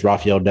Martinez,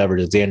 Rafael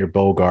Devers, Xander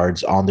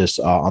Bogaerts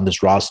on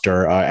this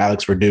roster,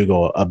 Alex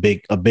Verdugo, a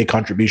big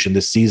contribution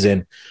this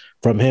season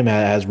from him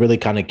has really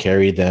kind of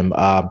carried them.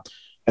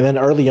 And then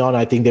early on,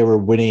 I think they were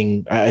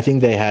winning. I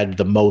think they had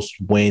the most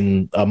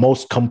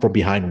come from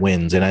behind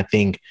wins. And I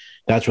think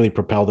that's really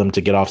propelled them to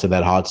get off to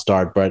that hot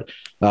start. But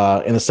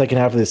in the second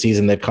half of the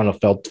season, they kind of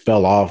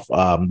fell off,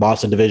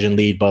 lost a division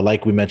lead. But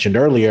like we mentioned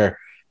earlier,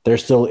 they're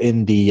still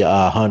in the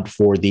hunt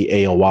for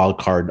the AL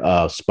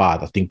wildcard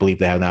spot. I believe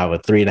they have now a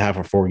 3.5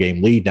 or 4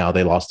 game lead now.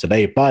 They lost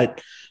today. But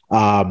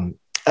and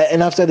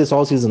I've said this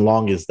all season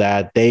long is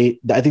that I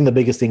think the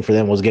biggest thing for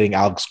them was getting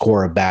Alex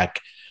Cora back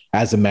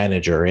as a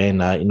manager. And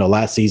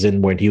last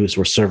season when he was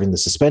serving the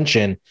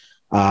suspension,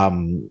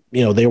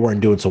 they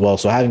weren't doing so well.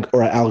 So having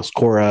Alex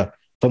Cora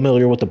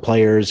familiar with the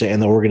players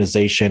and the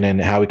organization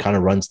and how he kind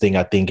of runs things,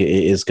 I think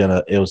has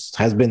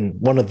been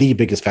one of the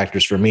biggest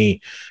factors for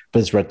me for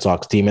this Red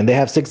Sox team. And they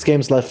have 6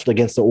 games left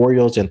against the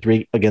Orioles and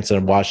 3 against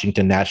the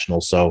Washington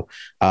Nationals. So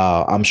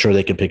I'm sure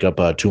they can pick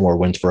up 2 more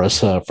wins for us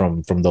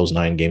from those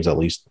 9 games at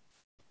least.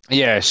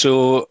 Yeah,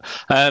 so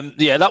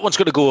that one's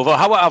going to go over.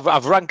 How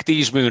I've ranked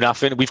these,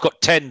 Munaf, and we've got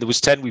 10. There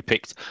was 10 we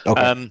picked.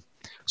 Okay.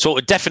 So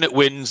definite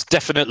wins,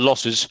 definite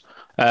losses.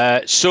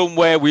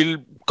 Somewhere we've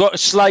got a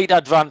slight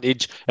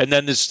advantage, and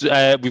then there's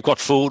we've got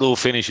photo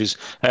finishes,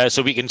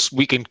 so we can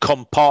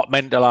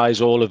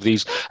compartmentalize all of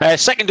these.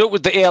 Second up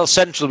with the AL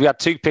Central, we had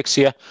 2 picks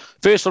here.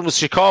 First one was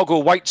Chicago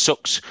White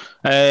Sox.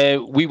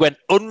 We went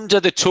under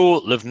the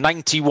total of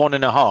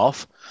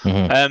 91.5.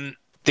 Mm-hmm.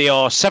 They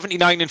are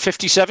 79 and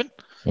 57.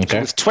 Okay.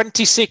 So with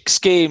 26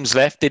 games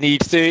left, they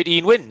need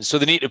 13 wins. So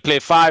they need to play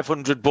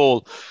 500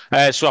 ball.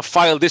 So I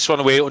filed this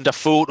one away under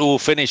photo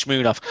finish,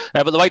 Munaf.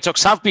 But the White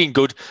Sox have been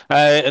good,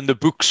 and the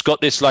books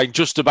got this line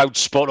just about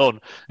spot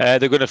on. They're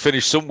going to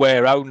finish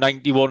somewhere around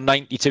 91,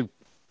 92.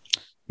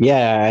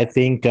 Yeah, I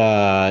think,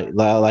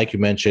 like you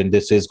mentioned,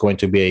 this is going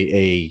to be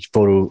a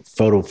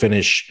photo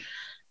finish.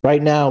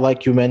 Right now,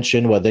 like you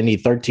mentioned, they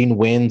need 13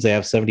 wins. They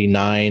have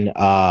 79.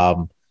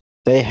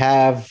 They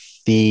have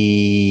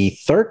the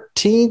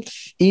 13th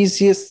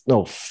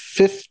or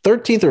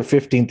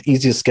 15th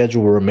easiest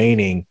schedule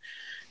remaining.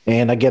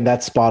 And again,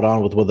 that's spot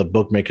on with what the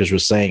bookmakers were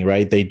saying,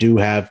 right? They do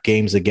have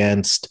games they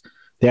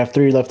have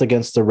 3 left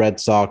against the Red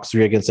Sox,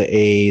 3 against the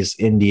A's,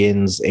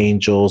 Indians,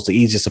 Angels. The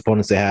easiest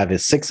opponents they have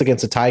is 6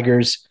 against the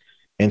Tigers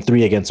and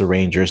 3 against the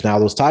Rangers. Now,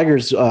 those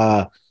Tigers,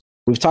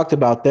 we've talked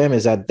about them,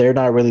 is that they're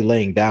not really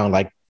laying down.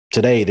 Like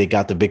today, they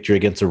got the victory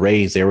against the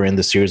Rays. They were in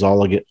the series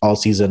all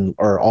season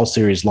or all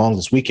series long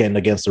this weekend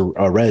against the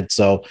Reds.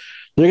 So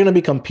they're going to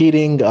be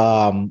competing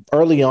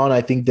early on.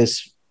 I think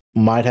this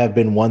might have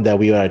been one that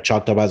we had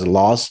chalked up as a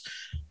loss,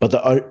 but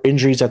the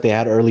injuries that they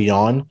had early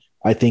on,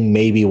 I think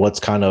maybe what's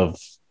kind of,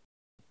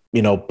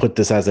 put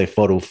this as a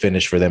photo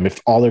finish for them.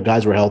 If all their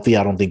guys were healthy,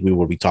 I don't think we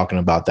would be talking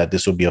about that.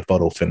 This would be a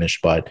photo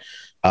finish, but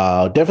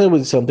definitely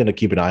was something to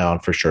keep an eye on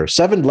for sure.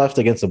 7 left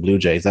against the Blue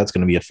Jays. That's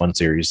going to be a fun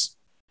series.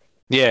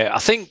 Yeah, I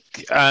think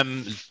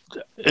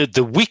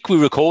the week we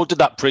recorded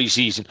that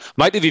preseason,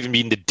 might have even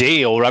been the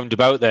day or round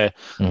about there,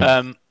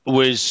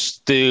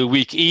 was the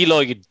week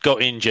Eloy had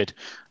got injured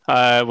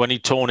when he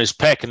torn his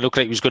pec and looked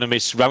like he was going to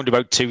miss round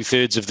about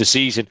 2/3 of the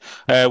season,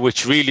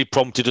 which really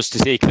prompted us to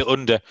take the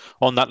under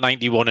on that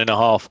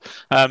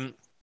 91.5.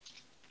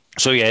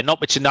 So yeah,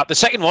 not much in that. The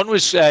second one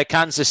was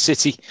Kansas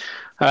City.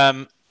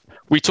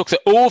 We took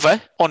the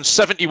over on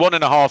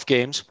 71.5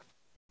 games.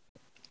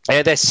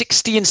 They're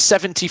 60 and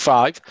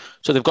 75,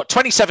 so they've got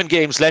 27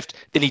 games left.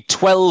 They need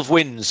 12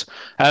 wins.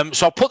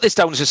 So I'll put this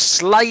down as a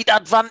slight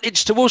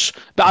advantage to us,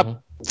 but I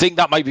think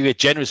that might be a bit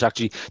generous,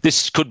 actually.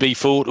 This could be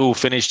photo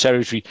finish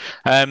territory.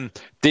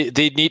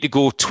 They need to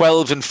go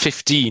 12 and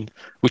 15,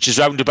 which is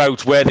round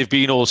about where they've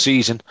been all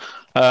season,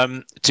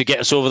 to get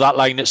us over that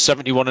line at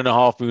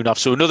 71.5 Munaf.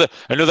 So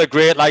another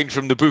great line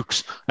from the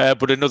books,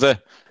 but another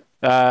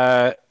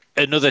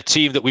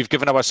team that we've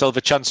given ourselves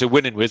a chance of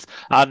winning with.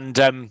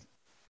 And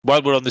while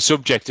we're on the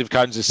subject of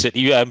Kansas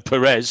City,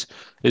 Perez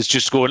is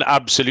just going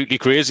absolutely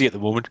crazy at the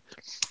moment.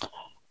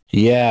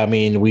 Yeah, I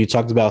mean, we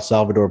talked about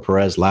Salvador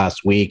Perez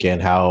last week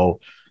and how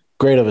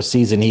great of a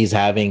season he's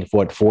having.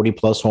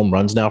 40-plus home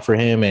runs now for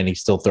him, and he's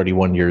still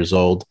 31 years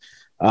old.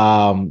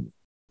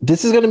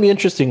 This is going to be an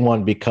interesting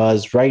one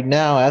because right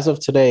now, as of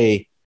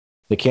today,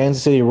 the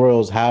Kansas City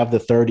Royals have the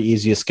 3rd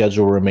easiest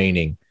schedule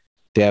remaining.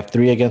 They have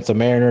 3 against the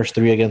Mariners,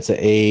 3 against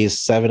the A's,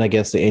 7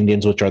 against the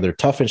Indians, which are their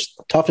toughest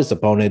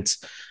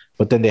opponents.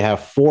 But then they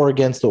have 4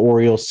 against the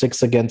Orioles,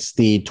 6 against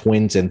the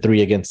Twins, and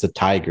 3 against the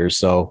Tigers.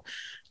 So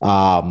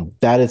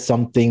that is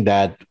something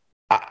that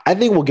I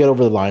think will get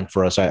over the line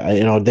for us.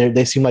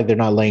 They seem like they're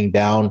not laying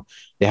down.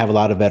 They have a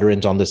lot of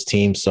veterans on this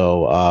team.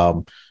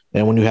 So,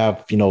 and when you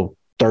have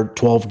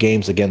 12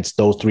 games against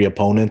those 3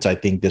 opponents, I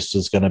think this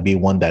is going to be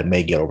one that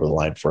may get over the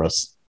line for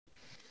us.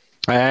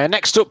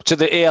 Next up to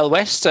the AL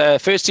West,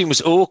 first team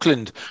was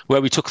Oakland,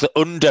 where we took the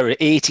under at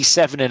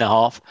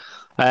 87.5.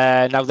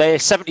 Now they're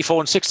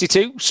 74 and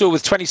 62, so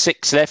with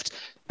 26 left,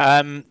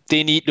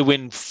 they need to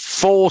win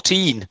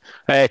 14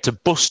 to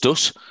bust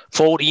us,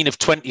 14 of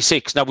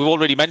 26. Now, we've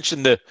already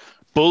mentioned the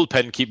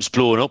bullpen keeps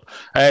blowing up.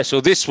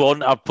 So this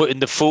one I've put in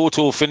the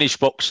photo finish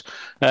box.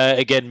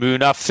 Again,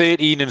 Munaf,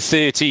 13 and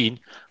 13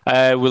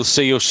 will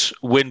see us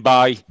win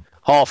by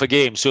half a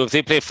game. So if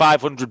they play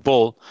 500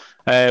 ball,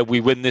 we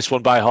win this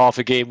one by half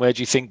a game. Where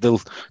do you think they'll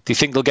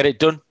get it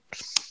done?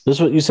 This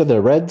is what you said, the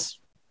Reds?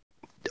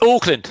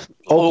 Oakland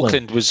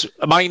was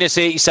minus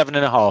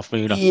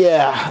 87.5.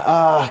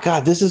 Yeah.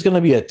 God, this is going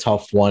to be a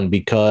tough one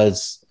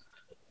because,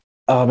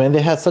 man,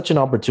 they had such an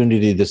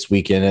opportunity this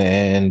weekend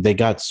and they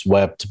got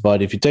swept.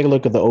 But if you take a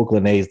look at the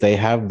Oakland A's, they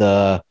have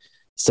the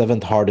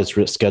 7th hardest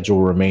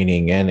schedule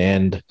remaining.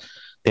 And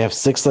They have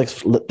six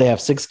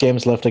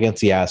games left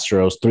against the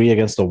Astros, 3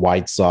 against the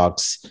White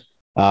Sox.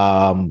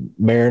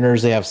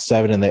 Mariners, they have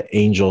 7, and the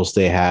Angels,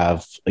 they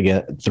have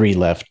again 3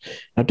 left.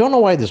 I don't know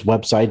why this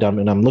website,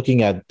 and I'm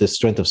looking at the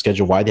strength of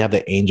schedule, why they have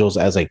the Angels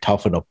as a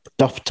tough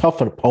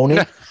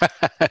opponent,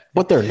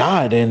 but they're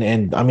not.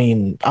 And I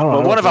mean, I don't know.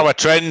 Well, one of our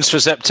trends for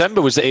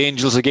September was the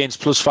Angels against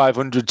plus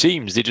 500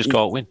 teams. They just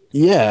can't win.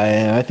 Yeah,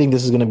 and I think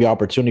this is going to be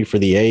opportunity for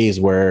the A's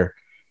where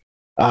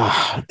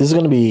this is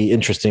going to be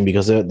interesting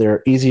because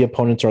their easy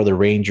opponents are the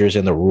Rangers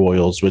and the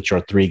Royals, which are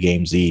 3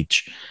 games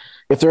each.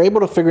 If they're able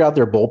to figure out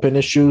their bullpen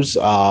issues,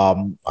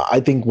 I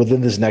think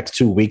within this next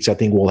 2 weeks, I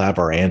think we'll have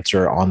our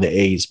answer on the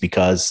A's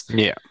because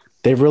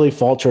they've really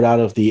faltered out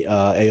of the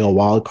AL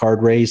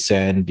wildcard race.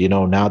 And,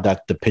 now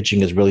that the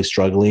pitching is really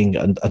struggling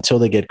until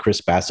they get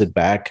Chris Bassett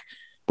back,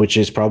 which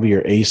is probably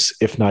your ace,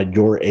 if not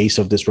your ace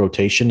of this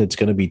rotation, it's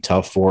going to be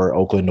tough for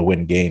Oakland to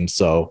win games.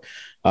 So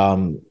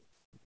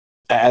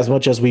as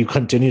much as we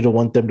continue to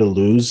want them to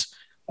lose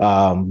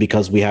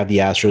because we have the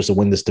Astros to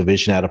win this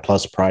division at a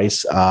plus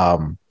price, I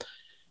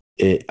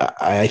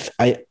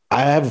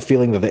have a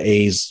feeling that the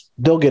A's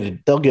they'll get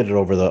it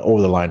over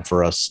the line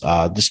for us.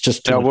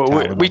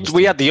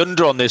 We had the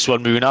under on this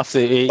one, moving off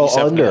the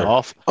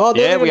 87.5. Oh,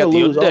 yeah, we had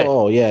the under.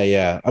 Oh,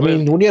 yeah. I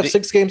mean, when you have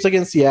 6 games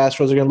against the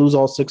Astros, they're going to lose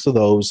all 6 of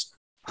those.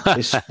 You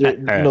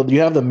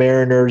have the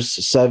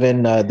Mariners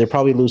 7. They'll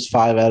probably lose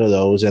 5 out of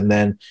those, and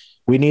then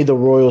we need the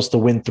Royals to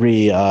win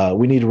 3.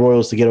 We need the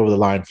Royals to get over the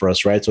line for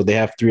us, right? So they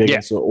have 3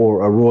 against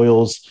or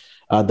Royals.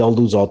 They'll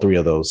lose all 3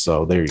 of those.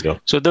 So there you go.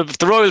 So the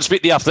Royals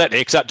beat the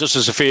Athletics. That does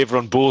us a favour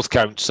on both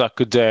counts. That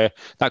could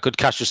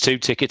cash us 2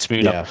 tickets,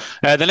 Moona.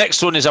 Yeah. The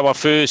next one is our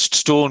first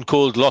stone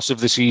cold loss of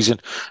the season.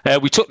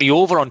 We took the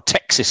over on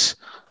Texas.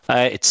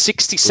 It's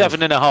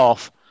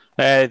 67.5.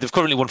 They've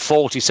currently won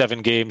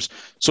 47 games.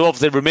 So of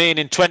the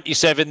remaining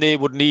 27, they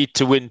would need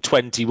to win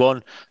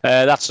 21.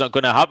 That's not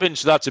going to happen.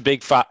 So that's a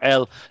big fat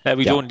L.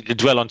 We don't need to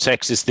dwell on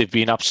Texas. They've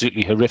been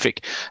absolutely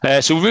horrific.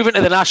 So we move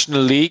into the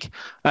National League.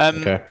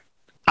 Okay.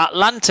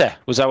 Atlanta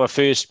was our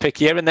first pick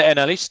here in the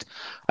NL East.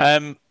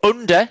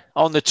 Under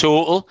on the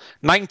total,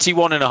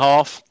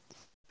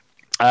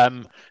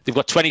 91.5. They've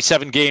got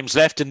 27 games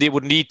left, and they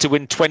would need to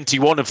win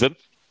 21 of them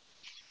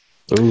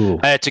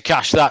to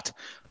cash that.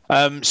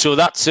 So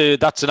that's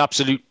an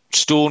absolute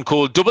stone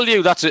cold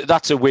W.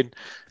 That's a win.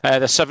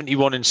 They're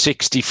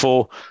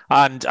 71-64,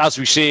 and as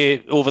we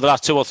say over the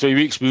last 2 or 3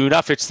 weeks,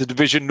 Moonaf, it's the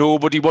division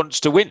nobody wants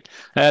to win.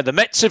 The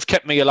Mets have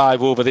kept me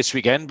alive over this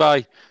weekend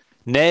by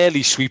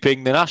nearly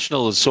sweeping the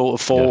Nationals,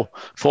 sort of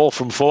 4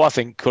 from 4, I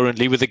think,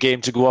 currently, with a game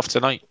to go off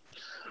tonight.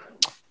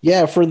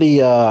 Yeah, for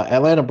the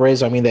Atlanta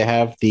Braves, I mean, they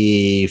have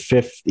the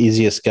 5th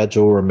easiest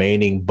schedule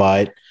remaining,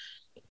 but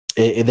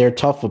their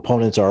tough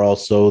opponents are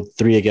also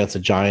 3 against the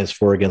Giants,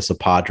 4 against the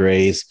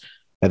Padres,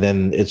 and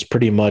then it's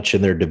pretty much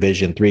in their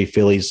division, 3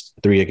 Phillies,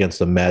 3 against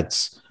the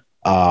Mets.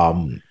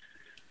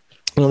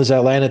 This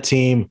Atlanta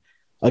team,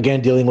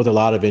 again, dealing with a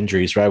lot of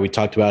injuries, right? We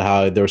talked about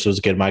how they were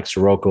supposed to get Mike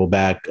Soroka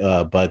back,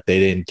 but they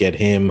didn't get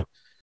him.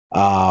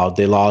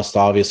 They lost,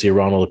 obviously,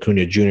 Ronald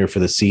Acuna Jr. for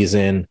the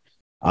season.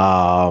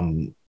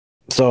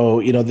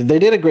 So, they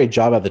did a great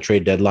job at the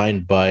trade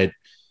deadline, but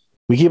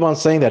we keep on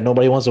saying that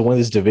nobody wants to win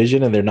this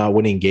division and they're not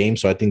winning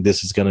games. So I think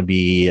this is going to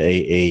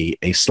be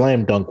a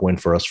slam dunk win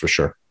for us for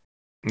sure.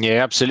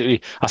 Yeah,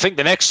 absolutely. I think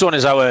the next one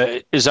is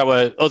our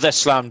other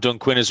slam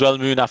dunk win as well,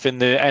 Moonaf, in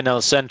the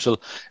NL Central,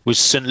 was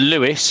St.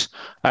 Louis.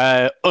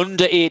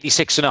 Under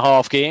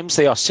 86.5 games.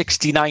 They are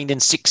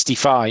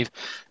 69-65,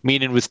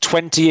 meaning with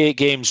 28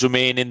 games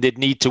remaining, they'd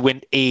need to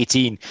win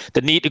 18.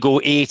 They'd need to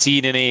go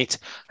 18-8.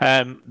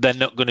 They're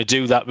not going to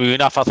do that,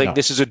 Moonaf. I think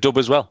this is a dub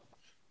as well.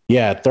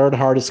 Yeah, 3rd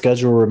hardest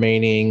schedule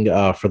remaining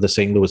for the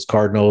St. Louis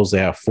Cardinals. They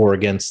have 4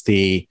 against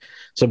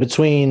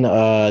between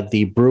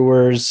the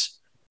Brewers.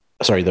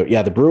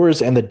 The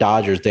Brewers and the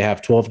Dodgers, they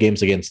have 12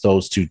 games against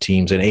those 2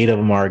 teams, and 8 of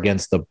them are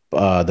against the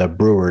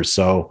Brewers.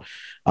 So,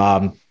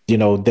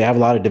 they have a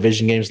lot of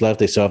division games left.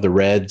 They still have the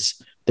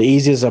Reds. The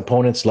easiest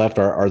opponents left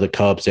are the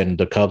Cubs, and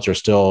the Cubs are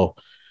still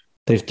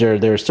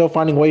they're still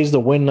finding ways to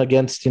win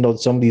against some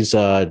of these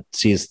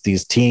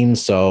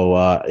teams. So,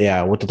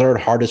 with the 3rd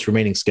hardest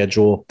remaining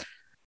schedule,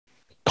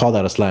 call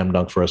that a slam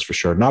dunk for us for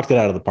sure. Knocked it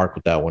out of the park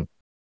with that one.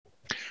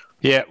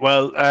 Yeah,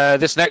 well,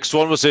 this next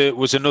one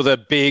was another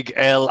big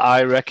L,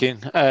 I reckon.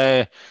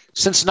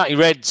 Cincinnati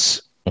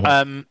Reds,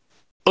 under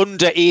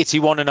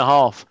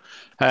 81.5.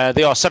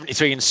 They are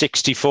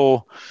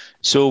 73-64.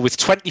 So with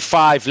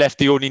 25 left,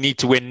 they only need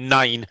to win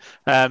 9.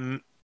 I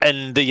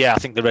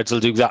think the Reds will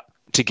do that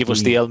to give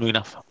us the L,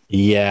 Moonaf.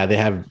 Yeah, they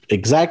have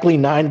exactly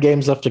 9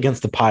 games left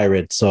against the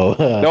Pirates. So,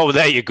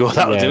 there you go.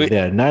 That'll do it.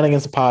 Yeah, 9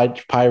 against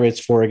the Pirates,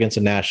 4 against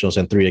the Nationals,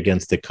 and 3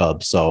 against the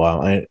Cubs.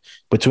 So,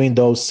 between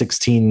those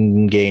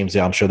 16 games,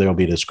 I'm sure they'll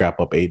be able to scrap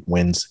up 8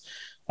 wins.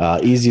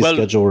 Easiest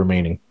schedule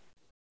remaining.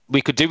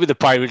 we could do with the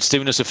Pirates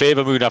doing us a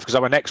favour, Moonaf, because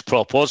our next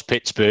prop was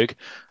Pittsburgh.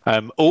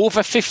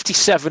 Over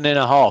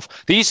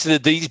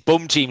 57.5. These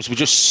bum teams were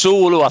just so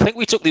low. I think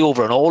we took the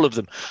over on all of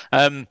them.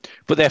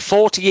 But they're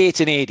 48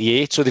 and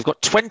 88, so they've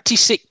got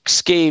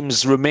 26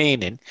 games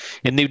remaining,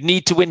 and they'd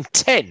need to win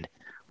 10,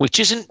 which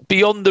isn't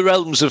beyond the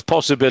realms of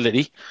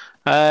possibility.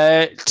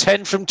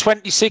 10 from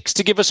 26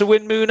 to give us a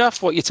win,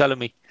 Moonaf? What are you telling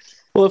me?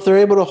 Well, if they're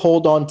able to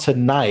hold on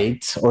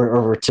tonight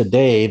or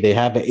today, they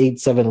have an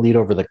 8-7 lead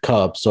over the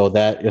Cubs. So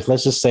that if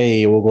let's just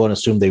say we'll go and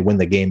assume they win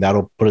the game,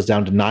 that'll put us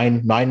down to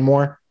nine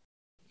more.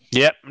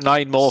 Yep,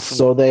 9 more.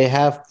 So they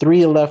have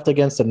 3 left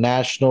against the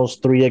Nationals,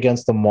 3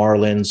 against the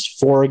Marlins,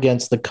 4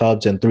 against the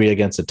Cubs, and 3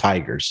 against the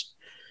Tigers.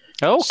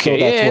 Okay,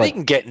 so yeah, they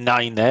can get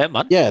 9 there,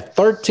 man. Yeah,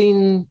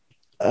 13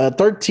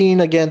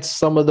 against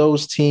some of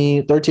those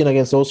teams, 13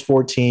 against those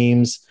 4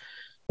 teams.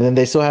 And then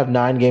they still have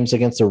 9 games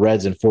against the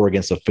Reds and 4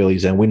 against the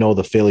Phillies. And we know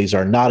the Phillies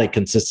are not a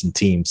consistent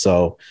team.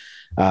 So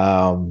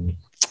I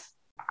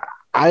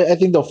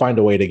think they'll find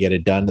a way to get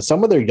it done.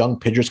 Some of their young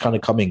pitchers kind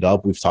of coming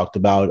up, we've talked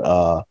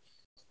about,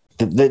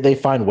 they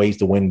find ways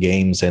to win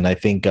games. And I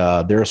think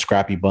they're a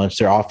scrappy bunch.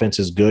 Their offense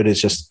is good. It's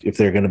just if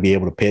they're going to be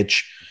able to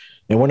pitch.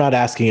 And we're not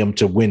asking them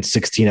to win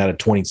 16 out of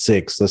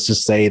 26. Let's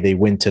just say they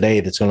win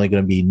today. That's only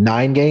going to be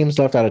 9 games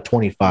left out of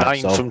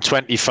 25. 9 from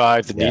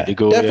 25 that need to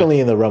go. Definitely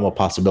in the realm of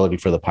possibility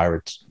for the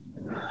Pirates.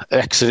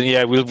 Excellent.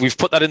 Yeah, we've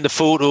put that in the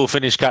photo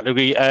finish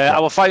category.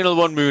 Our final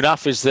one,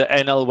 Moonaf, is the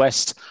NL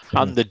West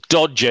and the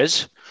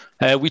Dodgers.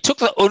 We took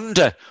the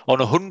under on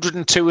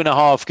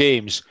 102.5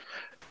 games,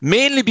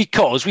 mainly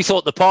because we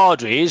thought the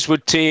Padres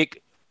would take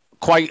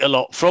quite a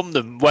lot from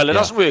them. Well, it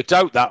hasn't worked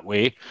out that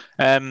way.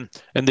 And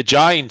the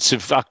Giants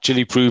have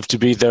actually proved to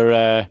be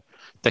their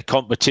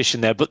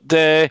competition there. But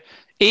they're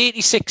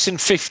 86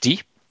 and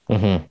 50.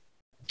 Mm-hmm.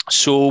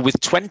 So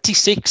with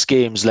 26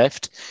 games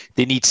left,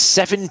 they need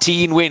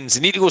 17 wins.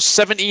 They need to go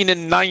 17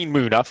 and 9,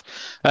 Moonaf.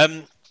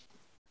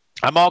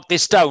 I marked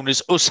this down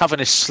as us having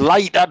a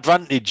slight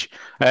advantage,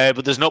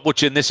 but there's not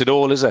much in this at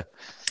all, is there?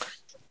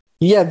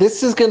 Yeah,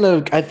 this is going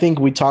to, I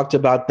think we talked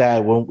about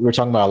that when we were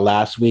talking about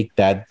last week,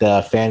 that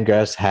the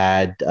Fangraphs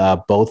had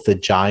both the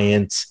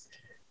Giants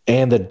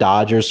and the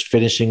Dodgers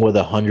finishing with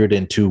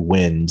 102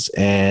 wins.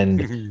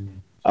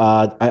 And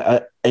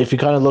if you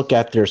kind of look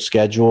at their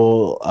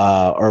schedule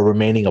or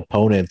remaining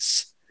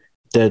opponents,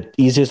 the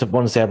easiest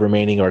opponents they have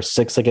remaining are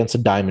 6 against the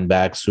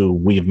Diamondbacks, who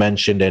we've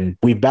mentioned and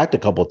we've backed a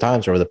couple of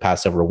times over the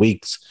past several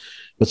weeks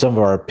with some of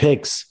our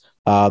picks.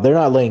 They're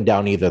not laying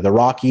down either. The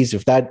Rockies,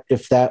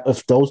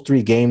 if those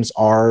 3 games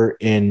are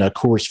in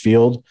Coors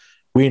Field,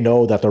 we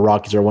know that the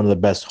Rockies are one of the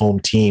best home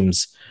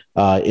teams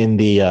in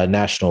the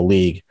National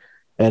League.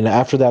 And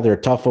after that, their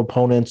tough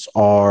opponents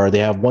they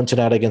have 1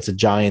 tonight against the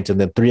Giants, and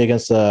then 3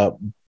 against the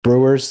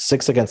Brewers,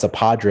 6 against the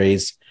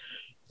Padres,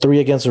 3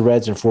 against the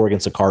Reds, and 4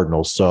 against the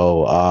Cardinals.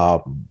 So,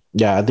 I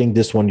think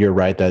this one, you're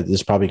right, that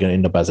is probably going to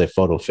end up as a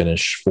photo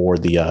finish for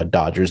the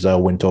Dodgers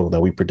win total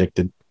that we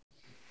predicted.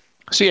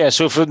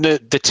 So from the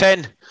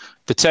 10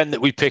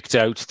 that we picked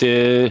out,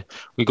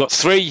 we got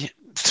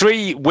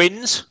three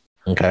wins,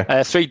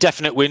 3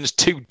 definite wins,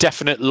 2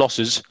 definite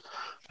losses,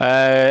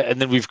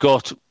 and then we've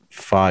got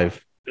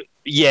 5.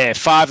 Yeah,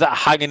 5 that are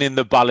hanging in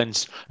the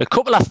balance. A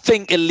couple, I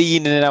think, are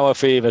leaning in our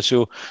favour.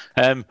 So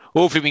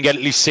hopefully we can get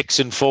at least 6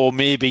 and 4,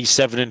 maybe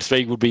 7 and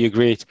 3 would be a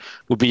great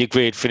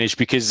finish,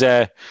 because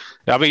it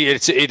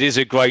is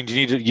a grind.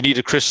 You need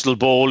a crystal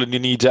ball, and you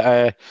need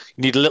a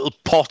little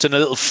pot and a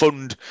little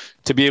fund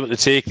to be able to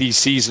take these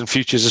season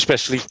futures,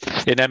 especially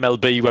in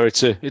MLB, where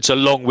it's a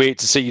long wait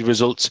to see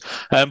results.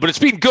 But it's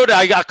been good.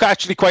 I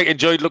actually quite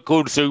enjoyed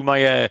going through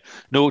my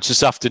notes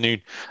this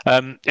afternoon.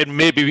 And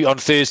maybe on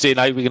Thursday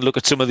night we can look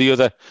at some of the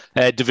other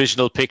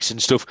divisional picks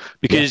and stuff,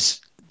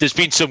 because there's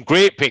been some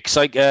great picks,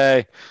 like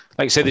I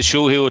said, the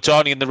Shohei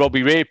Ohtani and the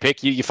Robbie Ray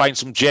pick. You find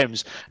some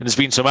gems, and there's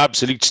been some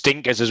absolute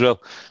stinkers as well.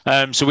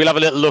 So we'll have a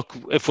little look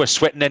if we're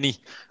sweating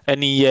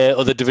any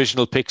other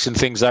divisional picks and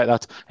things like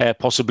that,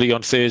 possibly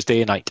on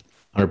Thursday night.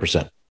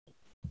 100%.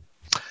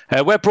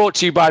 We're brought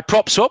to you by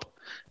PropSwap,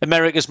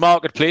 America's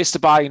marketplace to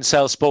buy and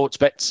sell sports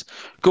bets.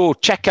 Go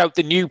check out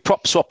the new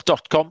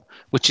PropSwap.com,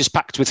 which is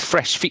packed with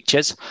fresh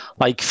features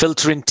like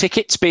filtering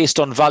tickets based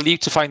on value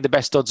to find the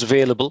best odds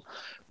available,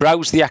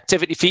 browse the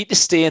activity feed to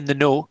stay in the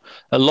know,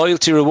 a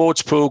loyalty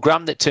rewards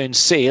program that turns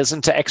sales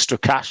into extra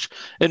cash,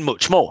 and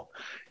much more.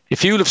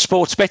 If you love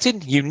sports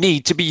betting, you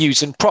need to be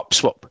using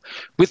PropSwap.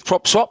 With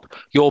PropSwap,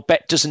 your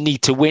bet doesn't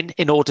need to win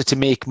in order to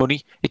make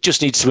money. It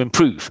just needs to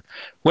improve.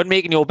 When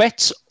making your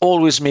bets,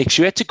 always make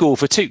sure to go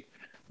for 2.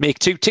 Make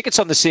 2 tickets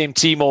on the same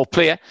team or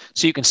player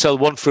so you can sell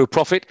one for a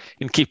profit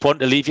and keep one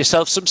to leave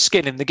yourself some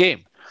skin in the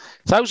game.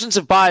 Thousands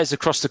of buyers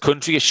across the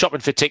country are shopping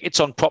for tickets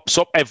on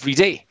PropSwap every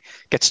day.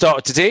 Get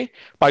started today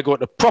by going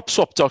to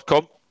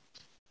PropSwap.com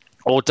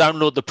or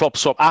download the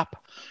PropSwap app.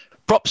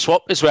 PropSwap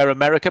is where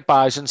America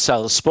buys and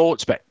sells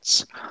sports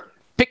bets.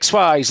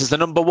 PicksWise is the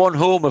 #1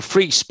 home of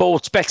free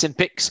sports betting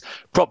picks,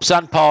 props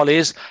and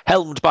parlays,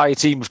 helmed by a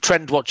team of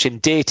trend-watching,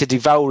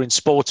 data-devouring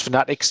sports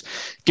fanatics,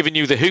 giving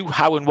you the who,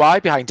 how and why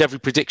behind every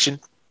prediction.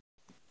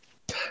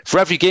 For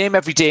every game,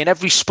 every day, and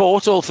every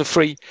sport, all for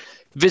free,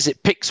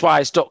 visit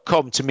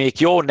Pickswise.com to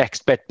make your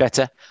next bet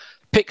better.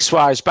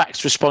 Pickswise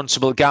backs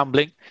responsible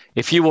gambling.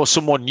 If you or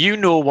someone you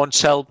know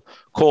wants help,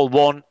 call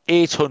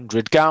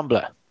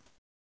 1-800-GAMBLER.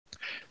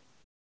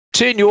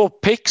 Turn your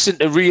picks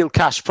into real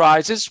cash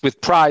prizes with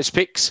Prize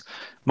Picks,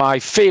 my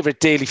favourite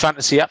daily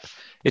fantasy app.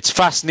 It's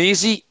fast and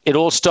easy. It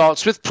all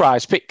starts with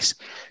Prize Picks.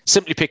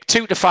 Simply pick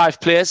 2 to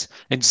 5 players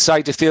and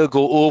decide if they'll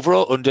go over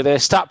or under their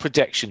stat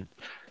projection.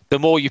 The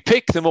more you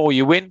pick, the more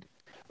you win.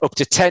 Up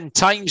to 10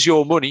 times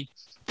your money.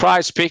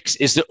 Prize Picks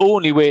is the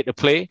only way to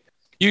play.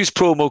 Use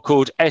promo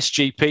code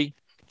SGP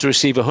to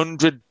receive a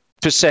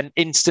 100%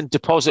 instant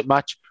deposit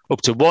match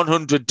up to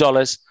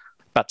 $100.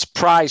 That's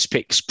Prize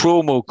Picks,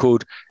 promo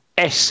code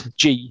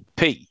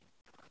SGP.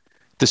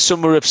 The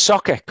summer of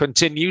soccer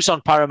continues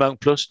on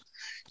Paramount Plus.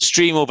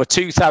 Stream over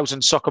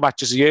 2,000 soccer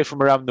matches a year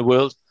from around the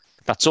world.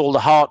 That's all the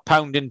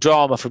heart-pounding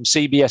drama from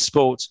CBS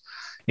Sports,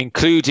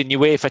 including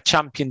UEFA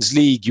Champions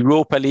League,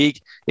 Europa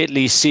League,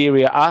 Italy's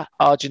Serie A,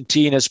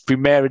 Argentina's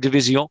Primera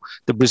División,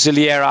 the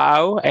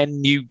Brasileirão,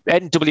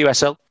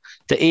 NWSL,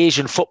 the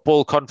Asian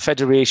Football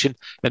Confederation,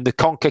 and the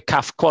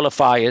CONCACAF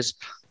qualifiers,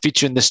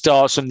 featuring the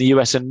stars from the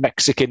US and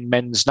Mexican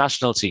men's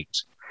national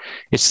teams.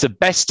 It's the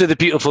best of the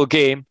beautiful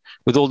game,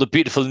 with all the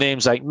beautiful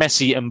names like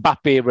Messi,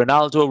 Mbappe,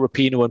 Ronaldo,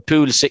 Rapinoe, and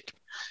Pulisic.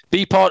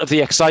 Be part of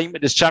the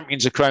excitement as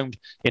champions are crowned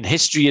and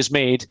history is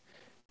made.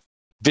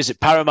 Visit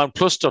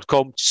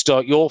ParamountPlus.com to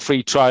start your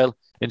free trial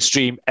and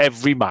stream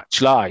every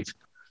match live.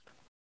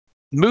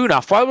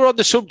 Munaf, while we're on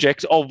the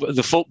subject of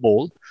the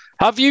football,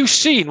 have you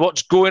seen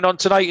what's going on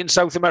tonight in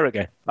South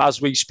America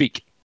as we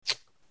speak?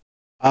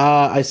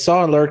 I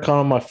saw an alert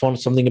on my phone,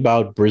 something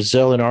about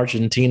Brazil and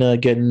Argentina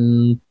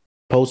getting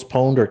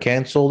postponed or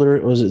cancelled,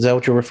 or is that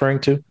what you're referring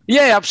to?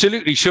 Yeah,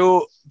 absolutely.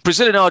 So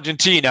Brazil and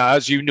Argentina,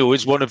 as you know,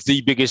 is one of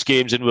the biggest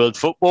games in world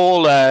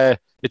football.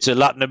 It's a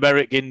Latin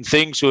American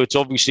thing, so it's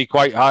obviously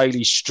quite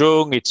highly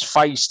strung. It's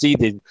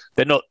feisty.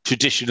 They're not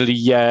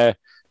traditionally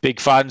big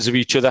fans of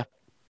each other,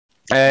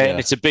 and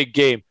it's a big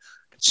game.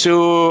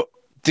 So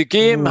the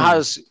game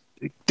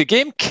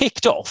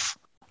kicked off.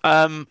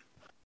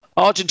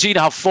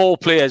 Argentina have 4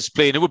 players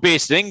playing. They were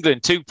based in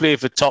England. 2 play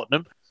for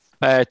Tottenham,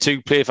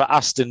 2 play for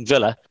Aston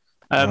Villa.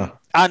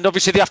 And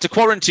obviously they have to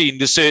quarantine.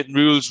 There's certain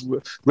rules,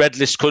 red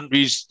list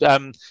countries.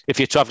 If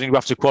you're travelling, you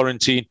have to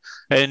quarantine.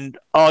 And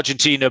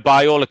Argentina,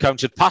 by all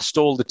accounts, had passed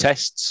all the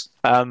tests.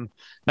 And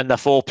the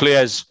 4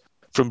 players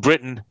from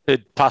Britain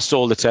had passed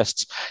all the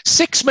tests.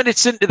 6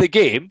 minutes into the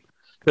game,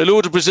 a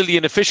load of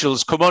Brazilian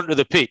officials come onto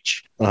the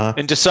pitch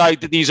and decide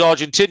that these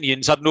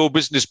Argentinians had no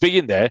business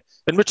being there.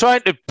 And we're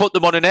trying to put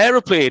them on an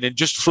aeroplane and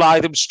just fly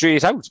them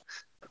straight out.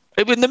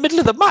 In the middle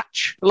of the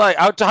match. Like,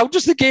 how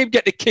does the game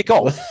get to kick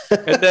off?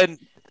 And then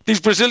these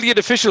Brazilian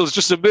officials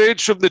just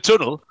emerge from the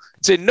tunnel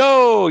and say,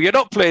 no, you're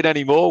not playing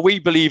anymore. We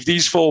believe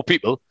these 4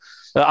 people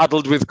are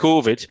addled with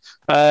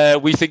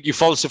COVID. We think you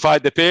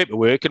falsified the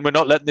paperwork and we're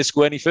not letting this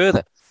go any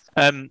further.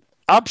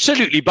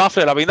 Absolutely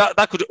baffling. I mean,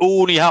 that could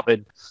only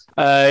happen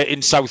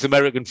in South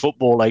American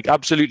football. Like,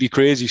 absolutely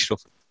crazy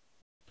stuff.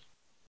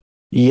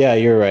 Yeah,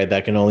 you're right.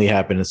 That can only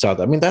happen in South.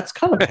 I mean, that's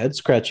kind of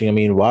head-scratching. I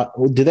mean, what?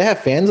 Do they have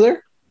fans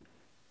there?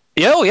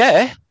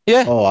 Yeah.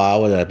 Oh, I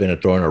would have been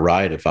throwing a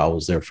riot if I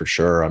was there for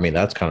sure. I mean,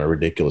 that's kind of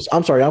ridiculous.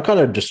 I'm sorry. I'm kind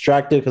of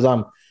distracted because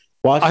I'm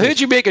watching. I heard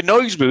you make a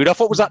noise, Mood. I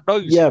thought, was that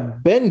noise? Yeah,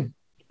 Ben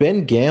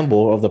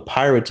Gamble of the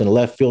Pirates in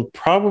left field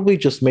probably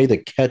just made the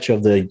catch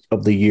of the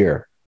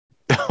year.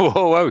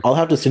 Wow. I'll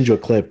have to send you a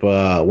clip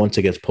once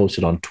it gets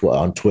posted on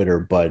Twitter,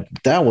 but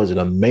that was an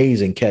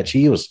amazing catch.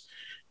 He was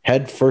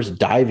head first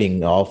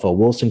diving off a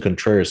Wilson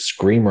Contreras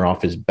screamer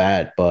off his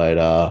bat,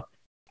 but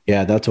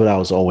yeah, that's what I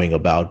was owing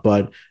about.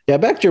 But yeah,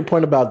 back to your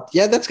point about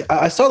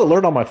I saw the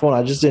alert on my phone.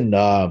 I just didn't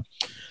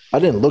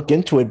look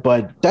into it,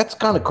 but that's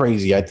kind of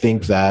crazy. I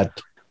think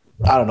that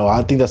I don't know.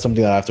 I think that's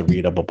something that I have to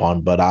read up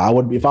upon. But I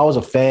would, if I was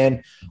a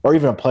fan or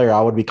even a player,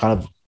 I would be kind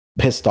of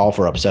pissed off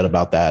or upset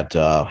about that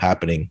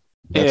happening.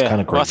 That's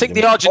kind of crazy. Well, I think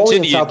the Argentinians, only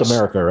in South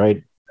America,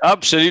 right?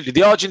 Absolutely,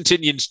 the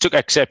Argentinians took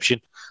exception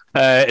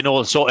and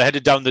all sort of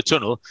headed down the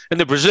tunnel, and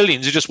the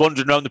Brazilians are just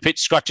wandering around the pitch,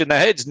 scratching their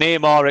heads,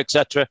 Neymar,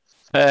 etc.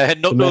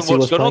 And not knowing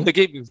what's going on.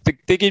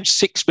 The game's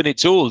 6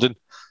 minutes old,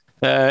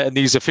 and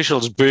these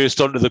officials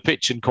burst onto the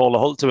pitch and call a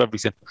halt to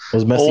everything.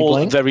 Was Messi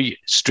playing? Very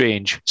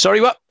strange.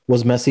 Sorry, what?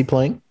 Was Messi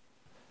playing?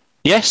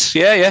 Yes,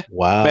 yeah.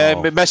 Wow.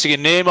 Messi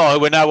and Neymar,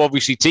 who are now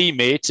obviously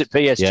teammates at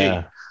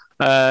PSG.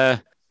 Yeah.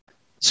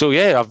 So,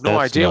 yeah, I've no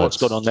idea what's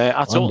going on there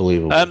at all.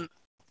 Unbelievable.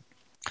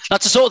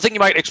 That's the sort of thing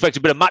you might expect,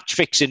 a bit of match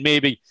fixing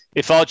maybe.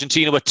 If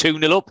Argentina were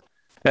 2-0 up,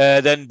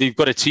 then they've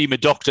got a team of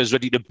doctors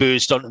ready to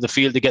burst onto the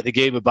field to get the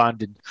game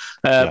abandoned.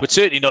 But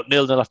certainly not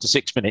 0-0 after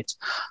 6 minutes.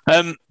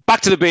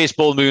 Back to the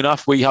baseball,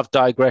 Munaf. We have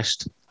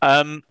digressed.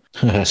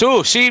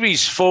 So,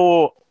 series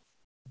for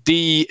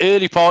the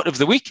early part of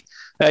the week.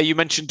 You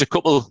mentioned a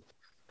couple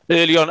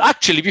early on.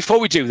 Actually, before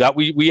we do that,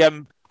 we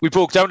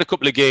broke down a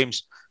couple of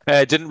games,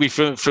 didn't we,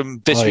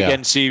 from this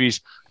weekend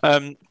series?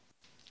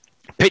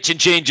 Pitching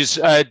changes,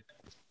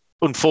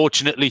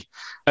 unfortunately,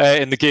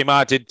 in the game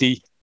I did,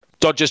 the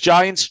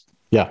Dodgers-Giants.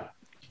 Yeah.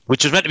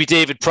 Which was meant to be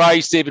David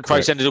Price. David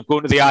Price ended up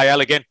going to the IL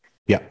again.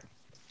 Yeah.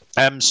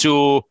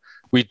 So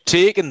we'd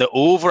taken the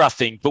over, I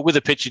think, but with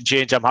a pitching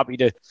change, I'm happy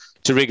to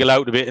wriggle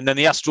out a bit. And then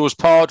the Astros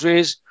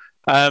Padres.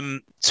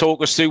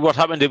 Talk us through what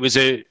happened. It was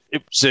a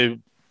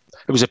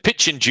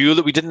pitching duel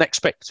that we didn't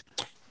expect.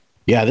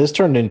 Yeah, this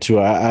turned into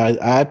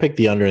I picked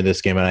the under in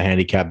this game and I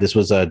handicapped. This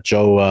was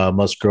Joe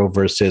Musgrove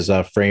versus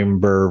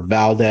Framber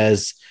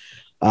Valdez.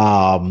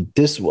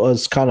 This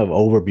was kind of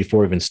over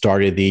before it even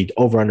started. The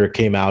over-under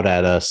came out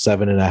at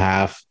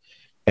 7.5,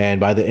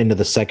 and by the end of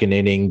the second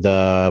inning,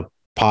 the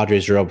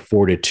Padres are up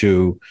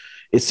 4-2.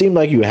 It seemed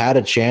like you had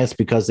a chance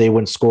because they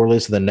went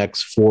scoreless in the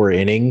next 4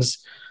 innings.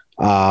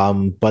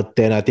 But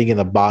then I think in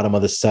the bottom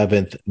of the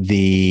 7th,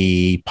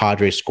 the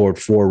Padres scored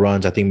 4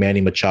 runs. I think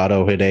Manny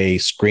Machado hit a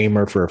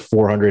screamer for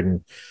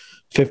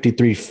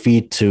 453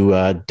 feet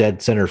to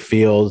dead center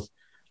field.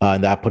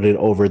 And that put it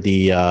over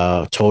the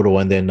total.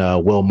 And then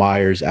Will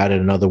Myers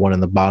added another one in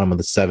the bottom of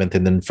the 7th.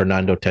 And then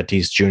Fernando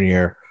Tatis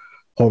Jr.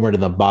 homered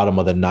in the bottom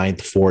of the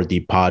 9th for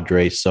the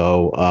Padres.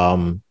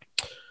 So,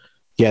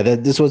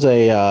 this was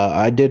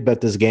I did bet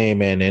this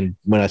game. And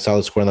when I saw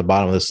the score in the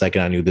bottom of the 2nd,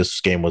 I knew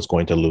this game was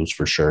going to lose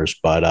for sure.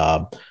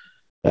 But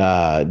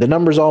the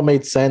numbers all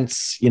made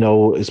sense,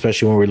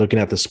 especially when we're looking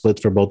at the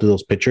splits for both of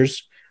those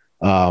pitchers.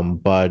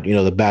 But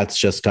the bats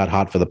just got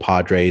hot for the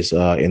Padres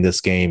in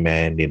this game,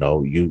 and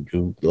you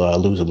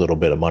lose a little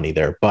bit of money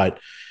there, but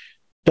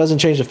doesn't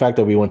change the fact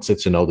that we went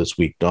 6-0 this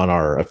week on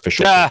our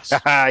official.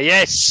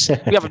 Yes,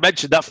 we haven't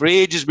mentioned that for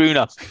ages,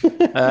 Bruno.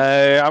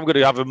 I'm going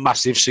to have a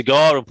massive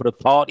cigar and put a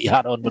party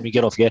hat on when we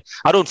get off here.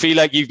 I don't feel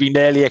like you've been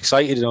nearly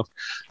excited enough.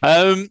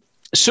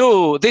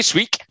 So this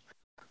week,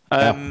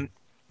 the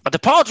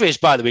Padres,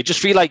 by the way, just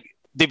feel like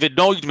they've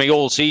annoyed me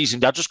all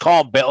season. I just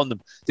can't bet on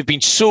them. They've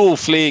been so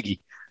flaky.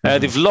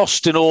 They've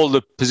lost in all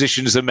the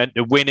positions they're meant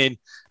to win in.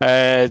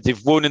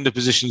 They've won in the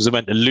positions they're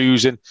meant to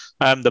lose in.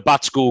 The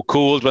bats go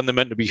cold when they're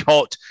meant to be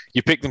hot.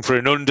 You pick them for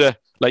an under,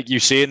 like you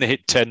say, and they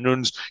hit 10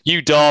 runs.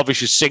 Yu Darvish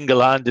has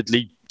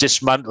single-handedly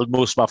dismantled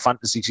most of my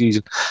fantasy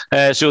season.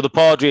 So the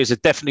Padres are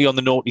definitely on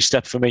the naughty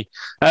step for me.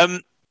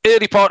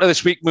 Early part of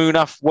this week,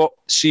 Munaf, what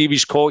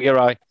series caught your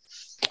eye?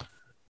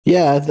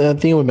 Yeah, I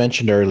think we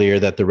mentioned earlier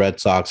that the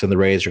Red Sox and the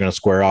Rays are going to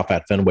square off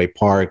at Fenway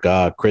Park.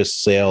 Chris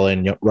Sale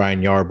and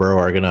Ryan Yarbrough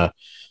are going to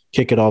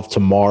kick it off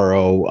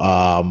tomorrow.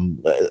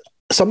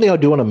 Something I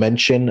do want to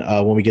mention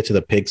when we get to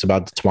the picks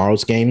about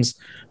tomorrow's games.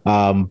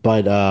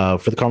 But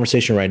for the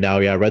conversation right now,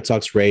 Red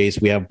Sox,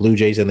 Rays, we have Blue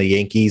Jays and the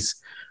Yankees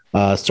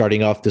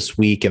starting off this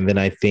week. And then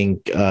I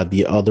think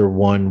the other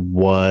one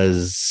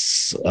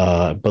was,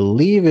 I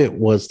believe it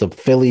was the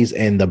Phillies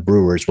and the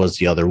Brewers was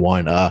the other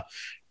one.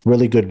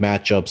 Really good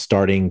matchup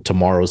starting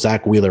tomorrow.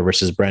 Zach Wheeler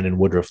versus Brandon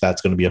Woodruff.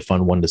 That's going to be a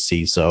fun one to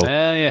see. So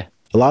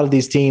a lot of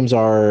these teams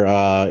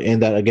are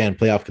in that, again,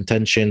 playoff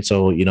contention.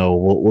 So,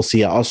 we'll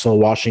see. Also,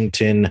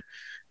 Washington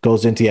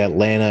goes into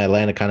Atlanta.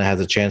 Atlanta kind of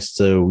has a chance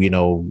to,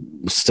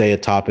 stay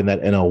atop in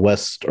that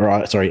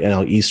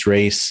NL East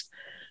race.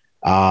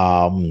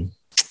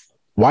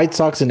 White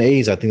Sox and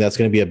A's, I think that's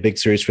going to be a big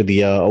series for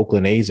the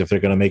Oakland A's if they're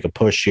going to make a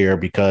push here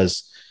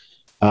because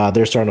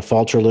they're starting to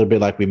falter a little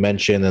bit, like we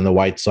mentioned, and the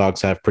White Sox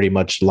have pretty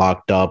much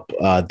locked up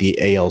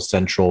the AL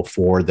Central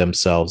for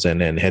themselves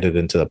and headed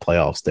into the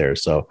playoffs there.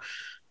 So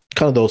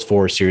kind of those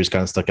 4 series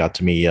kind of stuck out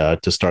to me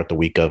to start the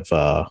week of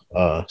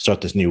start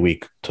this new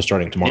week to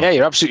starting tomorrow. Yeah,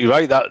 you're absolutely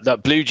right.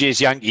 That Blue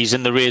Jays, Yankees,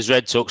 and the Rays,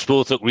 Red Sox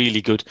both look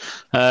really good.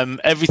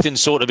 Everything's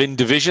sort of in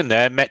division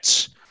there.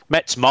 Mets,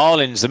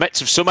 Marlins. The Mets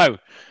have somehow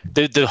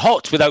they're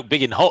hot without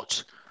being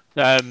hot.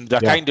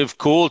 They're kind of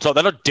cold.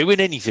 They're not doing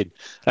anything.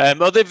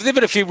 They've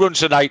had a few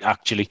runs tonight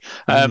actually,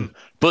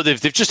 but they've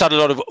just had a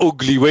lot of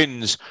ugly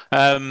wins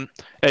and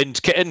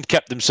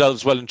kept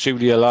themselves well and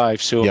truly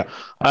alive. So.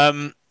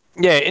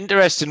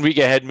 Interesting week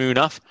ahead,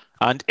 Munaf.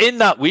 And in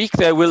that week,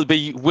 there will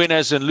be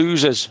winners and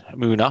losers,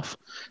 Munaf.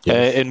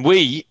 Yes. And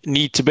we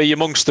need to be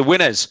amongst the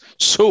winners.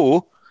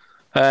 So,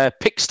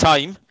 picks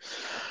time.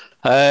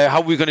 How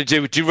are we going to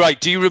do it?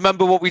 Do you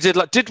remember what we did?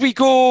 Did we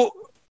go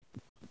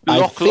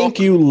I think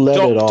you let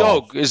it off.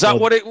 Dog? Is that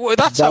what it was?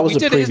 That was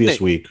the previous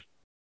week.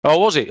 Oh,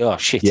 was it? Oh,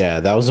 shit. Yeah,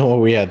 that was the one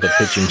we had the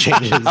pitching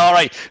changes. All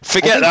right.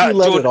 Forget that.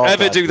 Don't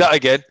ever do that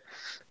again.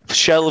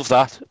 Shelve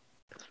that.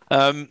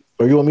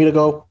 Or you want me to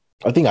go?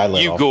 I think I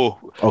let you off.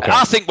 Go. Okay.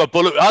 I think we're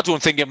bullet. I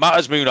don't think it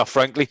matters, Munaf,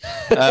 frankly.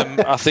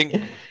 I think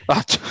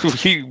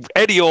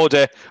any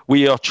order,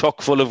 we are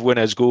chock full of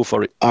winners. Go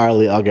for it. I'll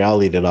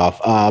lead it off.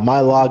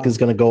 My lock is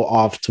going to go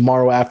off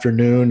tomorrow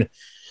afternoon.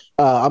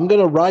 I'm going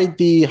to ride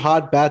the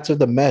hot bats of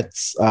the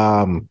Mets.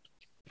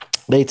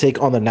 They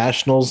take on the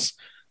Nationals.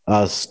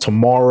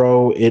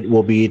 Tomorrow, it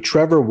will be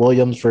Trevor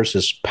Williams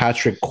versus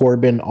Patrick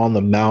Corbin on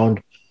the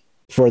mound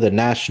for the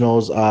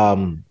Nationals.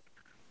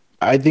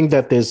 I think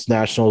that this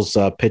Nationals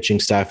pitching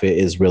staff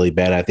is really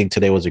bad. I think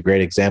today was a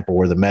great example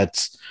where the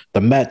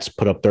Mets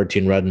put up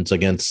 13 runs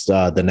against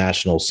the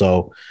Nationals.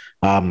 So,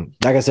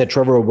 like I said,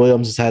 Trevor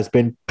Williams has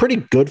been pretty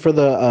good for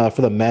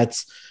the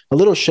Mets. A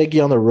little shaky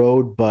on the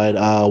road, but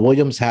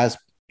Williams has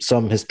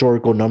some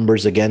historical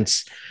numbers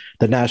against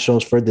the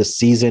Nationals for this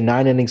season.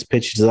 9 innings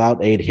pitched,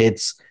 allowed 8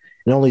 hits,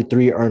 and only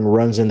 3 earned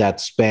runs in that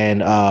span.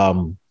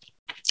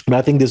 But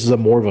I think this is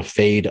more of a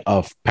fade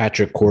of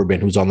Patrick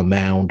Corbin, who's on the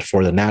mound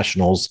for the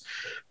Nationals.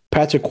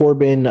 Patrick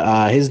Corbin,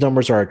 his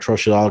numbers are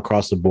atrocious all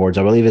across the boards.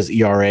 I believe his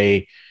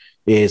ERA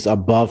is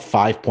above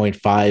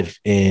 5.5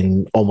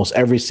 in almost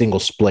every single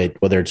split,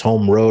 whether it's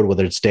home road,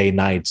 whether it's day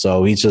night.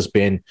 So he's just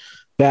been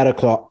bad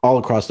all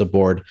across the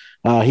board.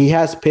 He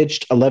has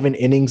pitched 11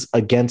 innings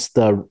against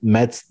the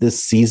Mets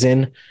this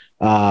season,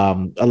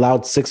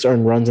 allowed 6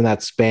 earned runs in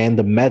that span.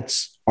 The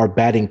Mets are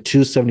batting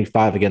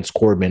 .275 against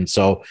Corbin.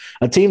 So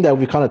a team that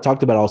we kind of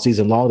talked about all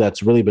season long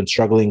that's really been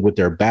struggling with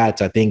their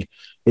bats, I think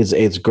it's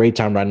a great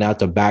time right now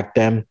to back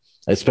them,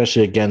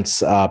 especially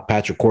against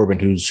Patrick Corbin,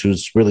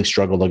 who's really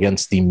struggled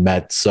against the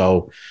Mets.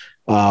 So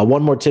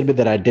one more tidbit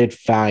that I did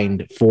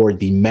find for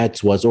the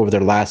Mets was over their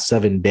last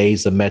 7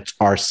 days, the Mets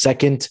are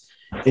second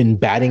in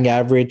batting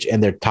average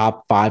and they're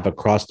top 5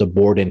 across the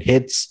board in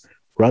hits,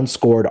 runs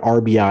scored,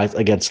 RBIs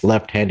against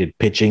left-handed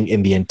pitching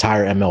in the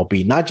entire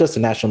MLB, not just the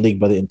National League,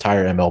 but the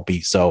entire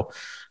MLB. So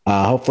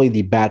hopefully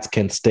the bats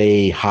can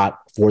stay hot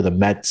for the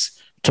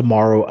Mets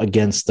tomorrow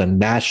against the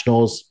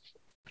Nationals.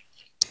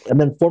 And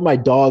then for my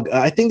dog,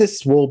 I think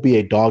this will be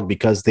a dog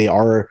because they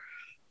are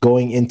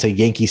going into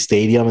Yankee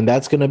Stadium, and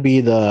that's going to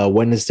be the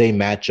Wednesday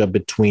matchup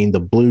between the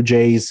Blue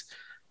Jays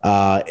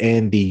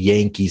and the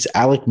Yankees.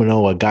 Alek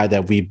Manoah, a guy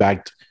that we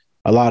backed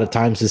a lot of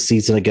times this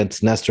season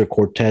against Nestor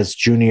Cortez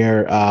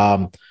Jr.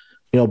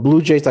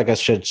 Blue Jays, like I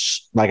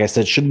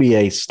said, should be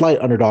a slight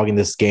underdog in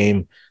this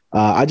game.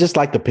 I just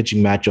like the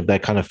pitching matchup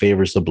that kind of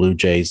favors the Blue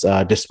Jays.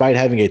 Despite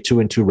having a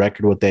 2-2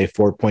 record with a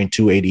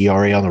 4.28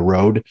 ERA on the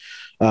road,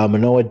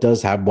 Manoah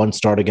does have one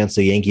start against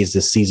the Yankees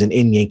this season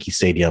in Yankee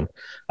Stadium.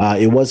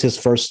 It was his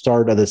first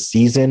start of the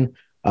season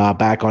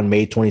back on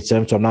May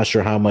 27th, so I'm not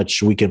sure how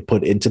much we can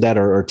put into that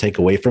or take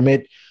away from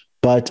it.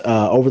 But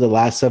over the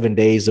last 7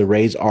 days, the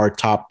Rays are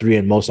top 3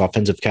 in most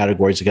offensive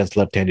categories against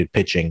left-handed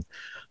pitching.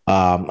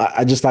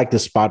 I just like the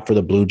spot for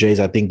the Blue Jays.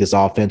 I think this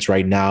offense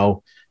right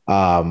now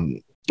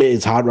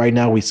is hot right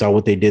now. We saw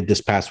what they did this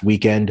past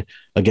weekend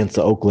against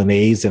the Oakland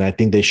A's, and I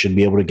think they should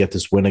be able to get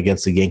this win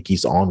against the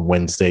Yankees on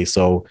Wednesday.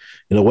 So,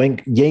 when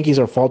Yankees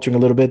are faltering a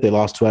little bit, they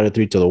lost 2 out of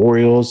 3 to the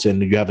Orioles,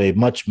 and you have a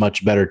much,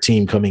 much better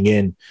team coming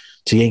in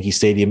to Yankee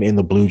Stadium in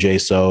the Blue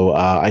Jays. So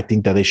I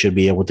think that they should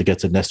be able to get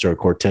to Nestor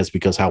Cortez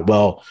because how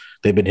well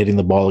they've been hitting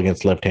the ball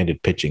against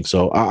left-handed pitching.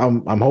 So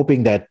I'm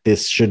hoping that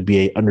this should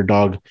be a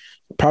underdog,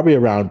 probably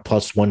around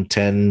plus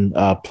 110,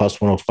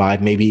 plus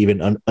 105, maybe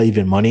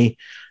even money.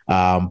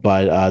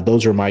 But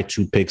those are my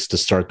 2 picks to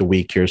start the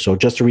week here. So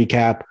just to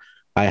recap,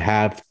 I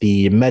have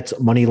the Mets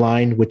money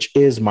line, which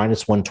is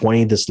minus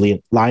 120. This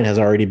line has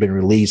already been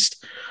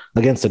released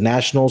against the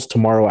Nationals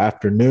tomorrow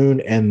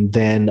afternoon. And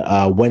then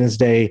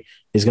Wednesday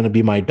is going to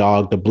be my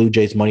dog, the Blue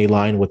Jays money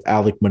line with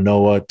Alek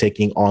Manoah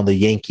taking on the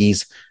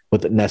Yankees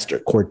with Nestor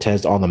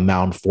Cortez on the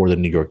mound for the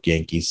New York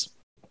Yankees.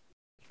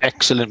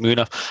 Excellent,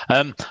 Muna.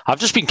 I've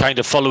just been kind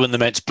of following the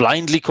Mets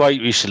blindly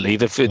quite recently.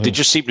 They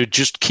just seem to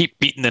just keep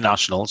beating the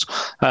Nationals.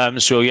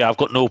 So, yeah, I've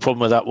got no problem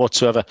with that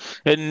whatsoever.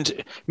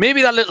 And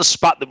maybe that little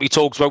spat that we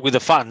talked about with the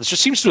fans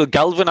just seems to have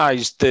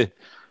galvanised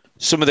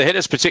some of the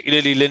hitters,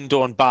 particularly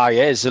Lindor and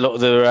Baez. A lot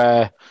of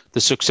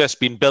the success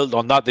being built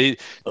on that.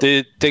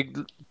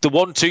 The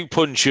 1-2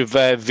 punch of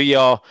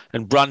VR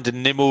and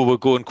Brandon Nimmo were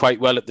going quite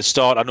well at the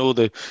start. I know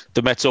the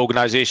Mets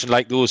organization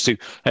like those two.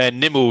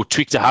 Nimmo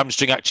tweaked a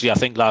hamstring, actually, I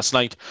think, last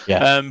night.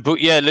 Yeah. But,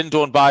 yeah,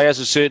 Lindor and Baez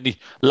have certainly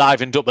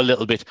livened up a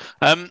little bit.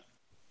 Are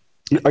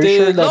you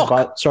sure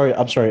that...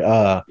 I'm sorry.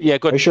 Yeah,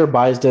 go ahead. Are you sure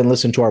Baez didn't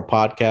listen to our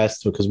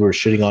podcast because we were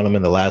shitting on him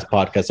in the last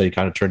podcast that he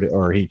kind of turned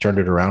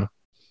it around?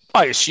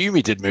 I assume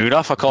he did moon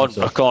off. I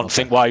can't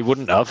think why he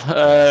wouldn't have.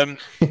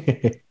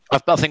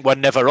 I think we're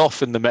never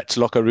off in the Mets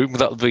locker room.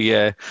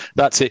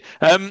 That's it.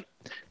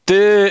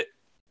 The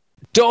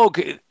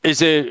dog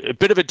is a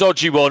bit of a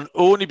dodgy one,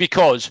 only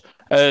because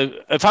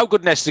of how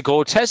good Nestor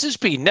Cortez has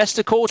been.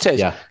 Nestor Cortez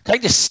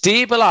kind of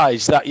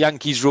stabilised that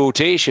Yankees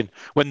rotation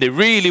when they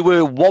really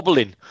were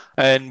wobbling,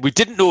 and we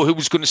didn't know who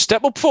was going to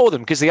step up for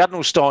them because they had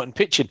no starting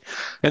pitching,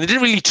 and they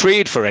didn't really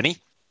trade for any.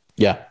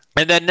 Yeah.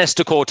 And then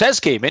Nestor Cortez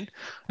came in,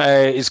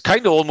 is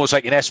kind of almost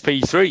like an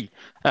SP3,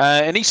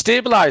 and he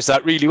stabilised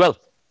that really well.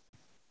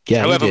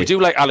 Yeah, however, we do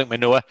like Alek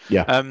Manoah.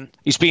 Yeah.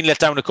 He's been let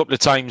down a couple of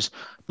times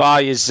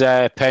by his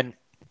pen.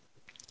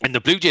 And the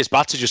Blue Jays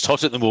bats are just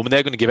hot at the moment.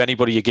 They're going to give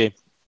anybody a game.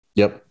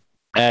 Yep.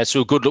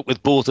 So good luck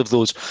with both of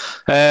those.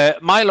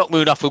 My lock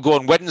moon off will go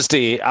on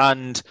Wednesday,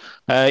 and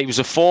he was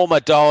a former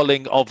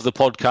darling of the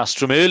podcast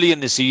from early in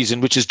the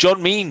season, which is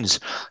John Means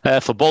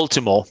for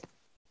Baltimore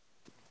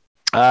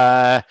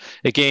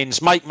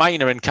against Mike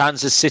Minor in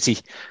Kansas City.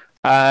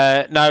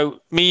 Now,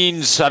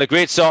 Means had a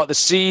great start of the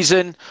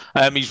season.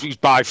 He's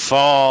by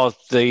far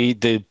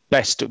the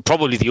best,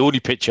 probably the only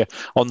pitcher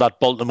on that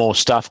Baltimore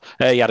staff.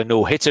 He had a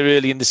no-hitter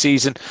early in the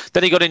season.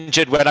 Then he got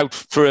injured, went out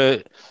for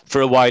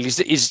a while.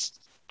 His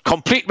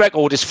complete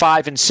record is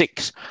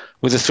 5-6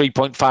 with a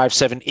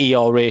 3.57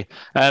 ERA.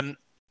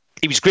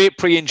 He was great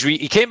pre-injury.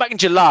 He came back in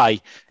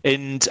July,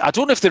 and I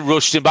don't know if they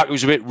rushed him back. He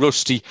was a bit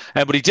rusty,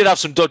 but he did have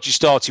some dodgy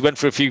starts. He went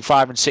for a few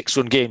 5- and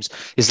 6-run games.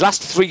 His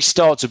last 3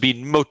 starts have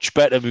been much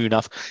better,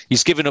 Munaf.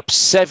 He's given up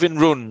 7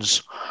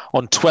 runs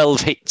on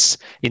 12 hits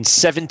in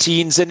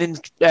 17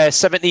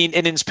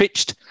 innings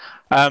pitched,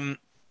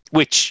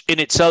 which in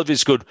itself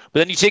is good. But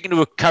then you take into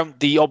account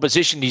the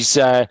opposition. He's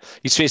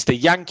faced the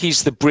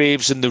Yankees, the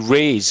Braves, and the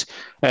Rays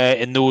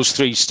in those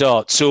 3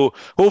 starts. So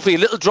hopefully a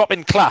little drop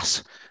in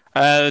class.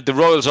 The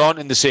Royals aren't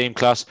in the same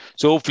class,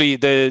 so hopefully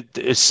the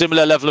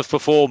similar level of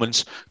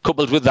performance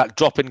coupled with that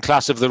drop in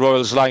class of the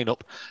Royals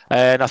lineup,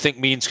 and I think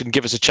Means can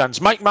give us a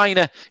chance. Mike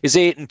Minor is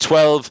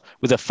 8-12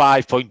 with a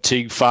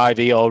 5.25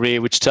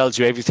 ERA, which tells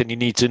you everything you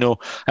need to know.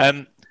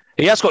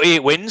 He has got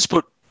 8 wins,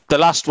 but the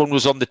last one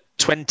was on the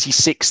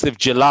 26th of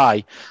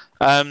July.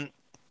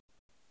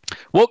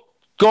 What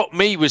got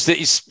me was that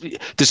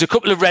there's a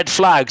couple of red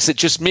flags that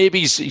just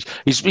maybe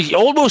he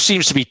almost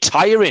seems to be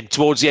tiring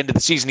towards the end of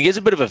the season. He is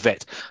a bit of a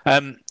vet.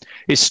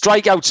 His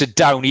strikeouts are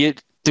down. There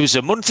was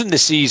a month in the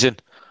season.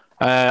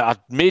 I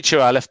made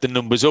sure I left the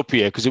numbers up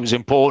here because it was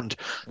important.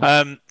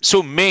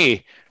 So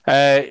May,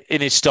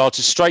 in his starts,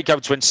 his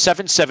strikeouts went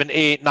 7-7,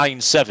 8,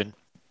 9-7.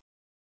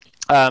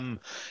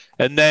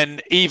 And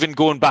then even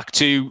going back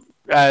to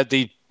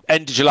the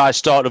end of July,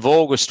 start of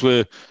August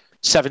were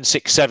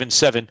 7-6,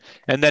 7-7,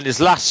 and then his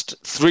last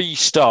 3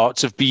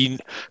 starts have been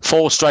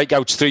 4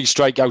 strikeouts, 3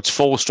 strikeouts,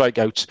 4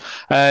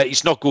 strikeouts.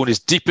 He's not going as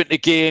deep into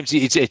games.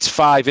 It's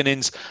 5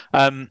 innings.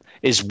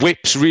 His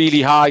whip's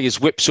really high. His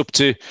whip's up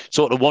to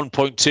sort of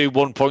 1.2,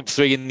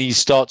 1.3 in these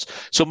starts.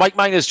 So Mike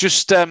Minor's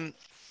just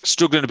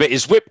struggling a bit.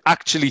 His whip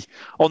actually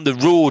on the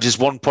road is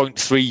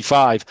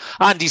 1.35,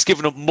 and he's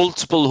given up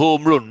multiple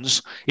home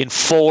runs in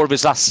 4 of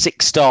his last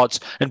 6 starts.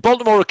 And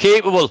Baltimore are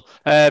capable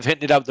of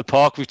hitting it out the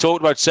park. We've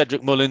talked about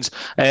Cedric Mullins,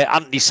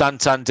 Anthony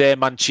Santander,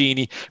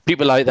 Mancini,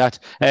 people like that.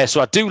 So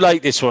I do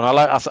like this one.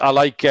 I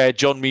like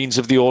John Means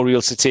of the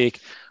Orioles to take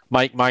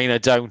Mike Minor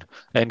down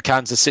in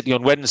Kansas City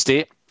on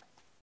Wednesday.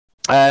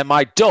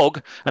 My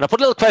dog, and I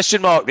put a little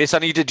question mark this. I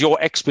needed your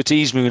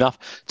expertise, Munaf,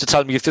 to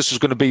tell me if this was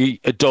going to be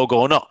a dog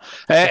or not.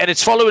 And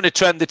it's following a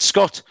trend that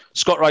Scott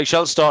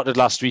Reichel started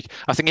last week.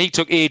 I think he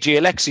took AJ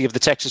Alexy of the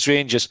Texas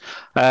Rangers,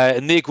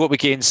 and they go up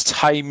against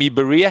Jaime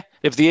Barria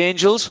of the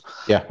Angels.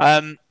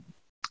 Yeah.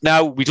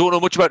 Now, we don't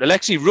know much about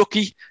Alexy,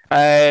 rookie.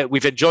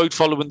 We've enjoyed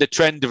following the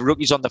trend of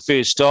rookies on the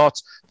first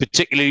start,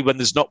 particularly when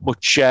there's not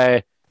much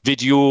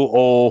video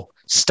or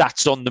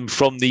stats on them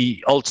from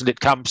the alternate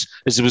camps,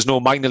 as there was no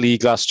minor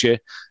league last year.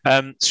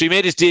 So he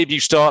made his debut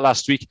start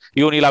last week.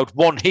 He only allowed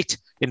 1 hit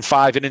in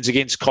 5 innings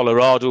against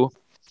Colorado.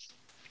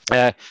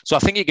 So I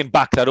think you can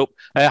back that up.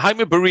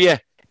 Jaime Barria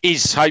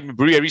is Jaime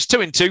Barria. He's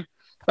 2-2.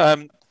 A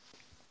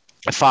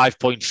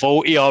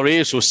 5.4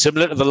 ERA, so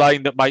similar to the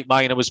line that Mike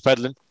Minor was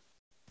peddling.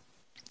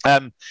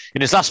 In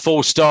his last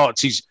 4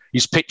 starts,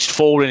 he's pitched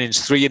 4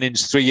 innings, 3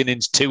 innings, 3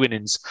 innings, 2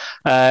 innings.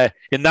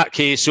 In that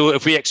case, so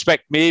if we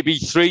expect maybe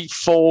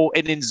 3-4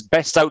 innings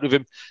best out of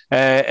him,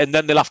 and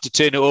then they'll have to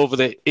turn it over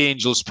the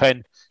Angels'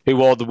 pen,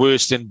 who are the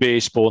worst in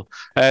baseball.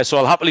 So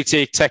I'll happily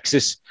take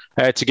Texas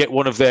to get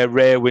one of their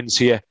rare wins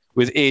here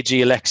with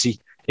AJ Alexy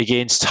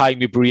against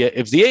Jaime Barria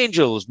of the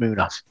Angels,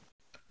 Munaf.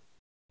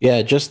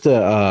 Yeah, just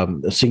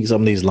seeing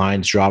some of these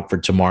lines drop for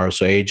tomorrow.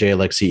 So AJ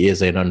Alexy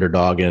is an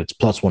underdog, and it's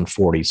plus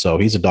 140. So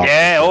he's a dog.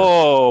 Yeah.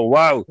 Oh,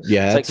 wow.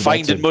 Yeah, it's like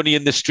finding money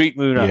in the street,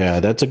 Munaf. Yeah,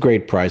 that's a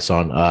great price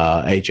on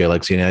AJ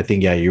Alexy. And I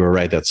think, yeah, you were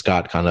right that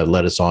Scott kind of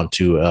led us on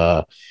to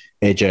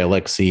AJ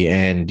Alexy.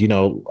 And, you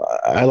know,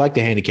 I like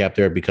the handicap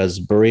there because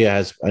Barria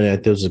has,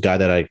 there was a guy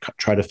that I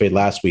tried to fade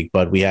last week,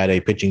 but we had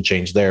a pitching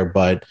change there.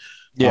 But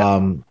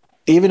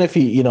even if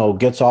he, you know,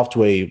 gets off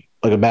to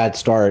a bad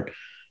start,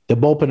 the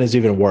bullpen is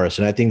even worse,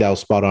 and I think that was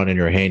spot on in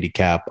your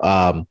handicap.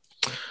 And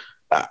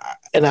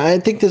I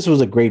think this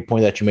was a great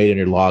point that you made in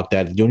your log,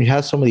 that when you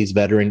have some of these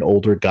veteran,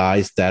 older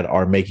guys that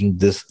are making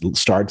this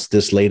starts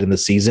this late in the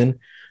season,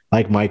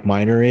 like Mike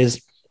Minor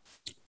is,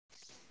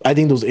 I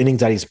think those innings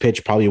that he's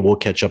pitched probably will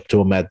catch up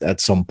to him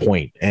at some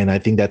point. And I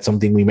think that's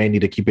something we may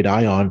need to keep an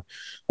eye on,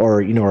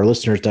 or, you know, our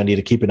listeners don't need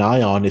to keep an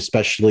eye on,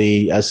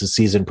 especially as the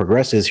season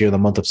progresses here in the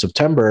month of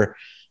September,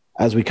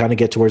 as we kind of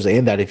get towards the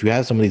end, that if you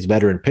have some of these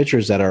veteran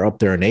pitchers that are up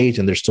there in age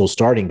and they're still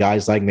starting,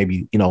 guys like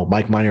maybe, you know,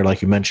 Mike Minor,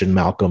 like you mentioned,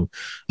 Malcolm,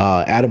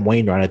 Adam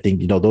Wainwright, I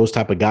think, you know, those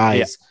type of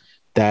guys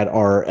that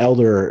are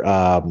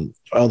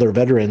elder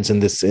veterans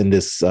in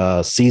this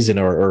season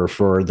or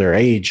for their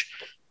age,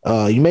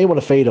 you may want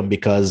to fade them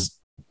because,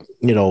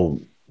 you know,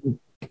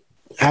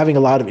 having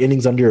a lot of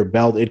innings under your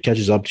belt, it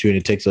catches up to you, and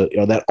it takes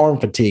that arm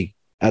fatigue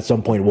at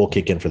some point will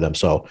kick in for them.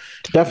 So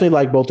definitely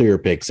like both of your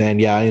picks. And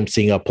yeah, I am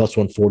seeing a plus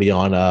 140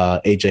 on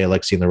AJ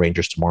Alexy and the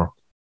Rangers tomorrow.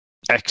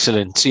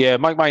 Excellent. Yeah,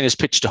 Mike Minor's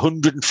pitched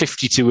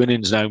 152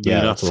 innings now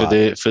for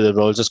the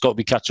Royals. That's got to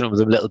be catching up with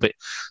them a little bit.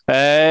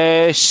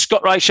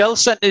 Scott Reichel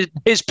sent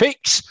his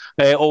picks.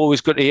 Always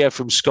good to hear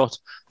from Scott,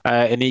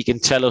 and he can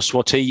tell us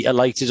what he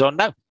alighted on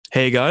now.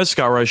 Hey guys,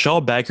 Scott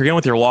Reichel back here again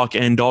with your lock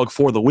and dog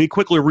for the week.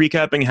 Quickly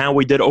recapping how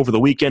we did over the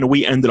weekend.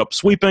 We ended up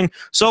sweeping.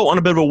 So on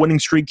a bit of a winning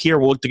streak here,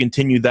 we'll look to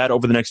continue that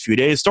over the next few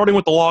days. Starting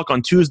with the lock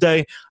on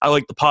Tuesday, I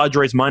like the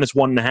Padres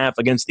 -1.5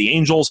 against the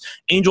Angels.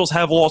 Angels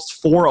have lost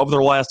 4 of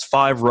their last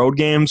 5 road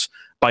games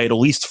by at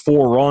least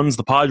 4 runs.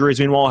 The Padres,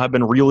 meanwhile, have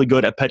been really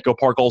good at Petco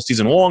Park all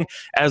season long,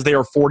 as they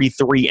are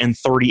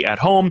 43-30 at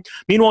home.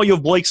 Meanwhile, you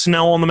have Blake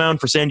Snell on the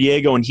mound for San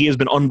Diego, and he has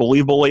been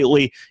unbelievable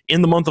lately.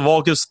 In the month of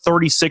August,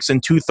 36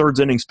 2/3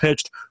 innings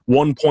pitched,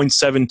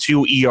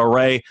 1.72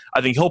 ERA.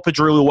 I think he'll pitch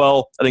really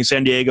well. I think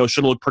San Diego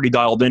should look pretty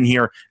dialed in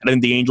here, and I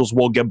think the Angels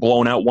will get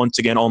blown out once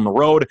again on the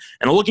road.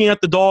 And looking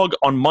at the dog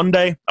on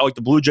Monday, I like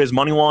the Blue Jays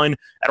money line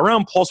at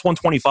around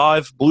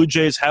 +125. Blue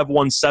Jays have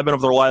won 7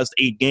 of their last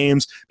 8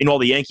 games. Meanwhile,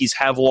 the Yankees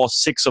have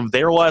lost 6 of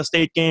their last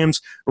 8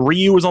 games.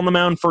 Ryu is on the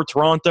mound for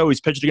Toronto.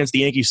 He's pitched against the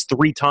Yankees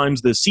 3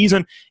 times this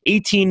season.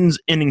 18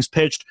 innings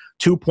pitched,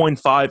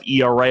 2.5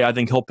 ERA. I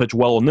think he'll pitch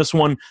well in this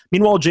one.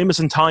 Meanwhile,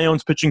 Jameson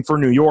Taillon's pitching for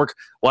New York.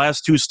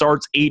 Last 2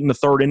 starts, 8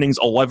 1/3 innings,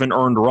 11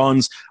 earned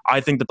runs.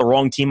 I think that the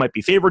wrong team might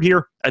be favored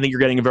here. I think you're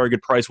getting a very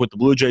good price with the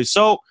Blue Jays.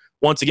 So,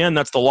 once again,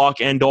 that's the lock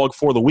and dog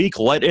for the week.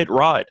 Let it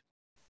ride.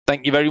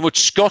 Thank you very much,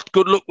 Scott.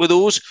 Good luck with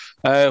those.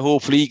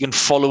 Hopefully you can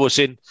follow us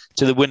in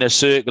to the winner's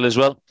circle as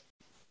well.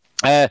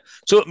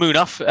 So,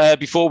 Munaf,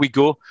 before we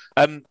go,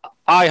 I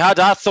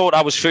thought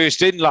I was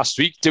first in last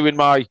week doing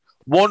my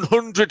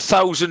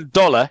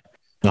 $100,000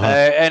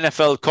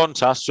 NFL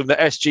contest from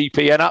the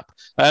SGPN app.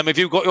 Have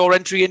you got your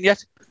entry in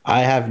yet?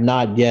 I have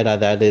not yet.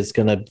 That is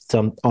going to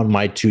be on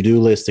my to-do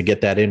list to get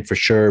that in for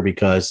sure,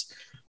 because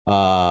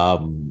I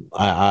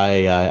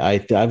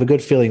have a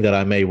good feeling that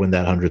I may win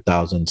that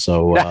 100,000.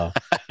 So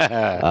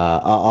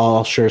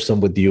I'll share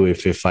some with you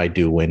if I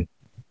do win.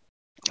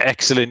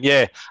 Excellent,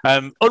 yeah.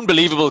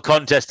 Unbelievable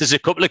contest. There's a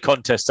couple of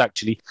contests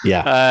actually.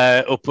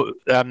 Yeah.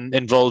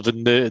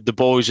 Involving the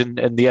boys and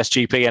the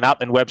SGPN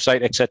app and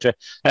website, etc.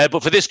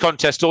 But for this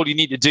contest, all you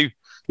need to do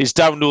is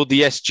download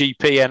the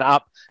SGPN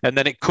app, and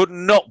then it could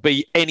not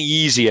be any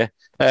easier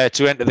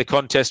to enter the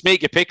contest.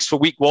 Make your picks for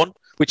week 1,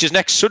 which is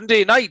next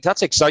Sunday night.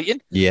 That's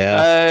exciting.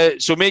 Yeah.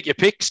 So make your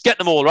picks, get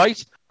them all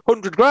right.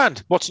 100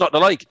 grand. What's not to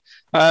like?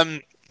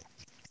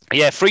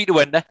 Yeah, free to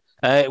enter.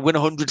 Win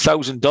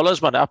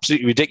 $100,000, man.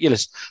 Absolutely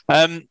ridiculous.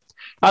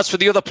 As for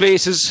the other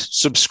places,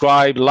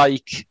 subscribe,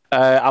 like,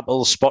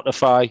 Apple,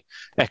 Spotify,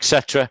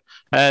 etc.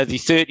 The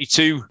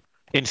 32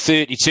 in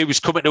 32 is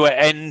coming to an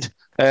end.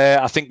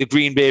 I think the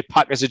Green Bay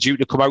Packers are due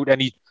to come out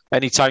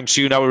anytime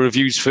soon, our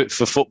reviews for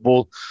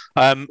football.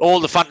 All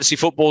the fantasy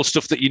football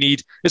stuff that you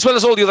need, as well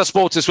as all the other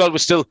sports as well. We're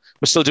still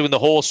doing the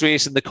horse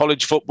race and the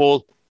college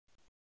football.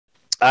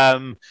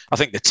 I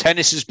think the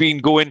tennis has been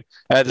going.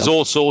 There's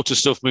all sorts of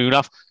stuff,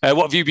 Munaf.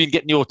 What have you been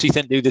getting your teeth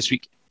into this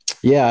week?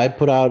 Yeah, I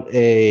put out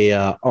a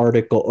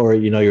article, or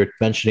you're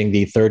mentioning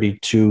the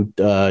 32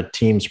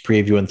 teams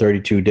preview in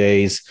 32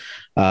 days.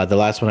 The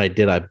last one I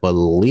did, I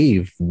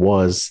believe,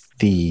 was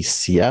the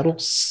Seattle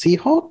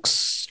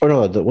Seahawks. Or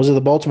no, was it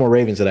the Baltimore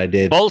Ravens that I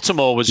did?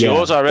 Baltimore was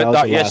yours. I read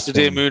that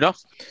yesterday, Munaf.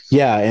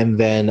 Yeah, and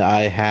then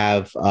I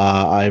have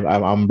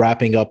I'm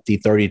wrapping up the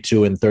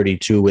 32 and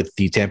 32 with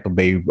the Tampa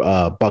Bay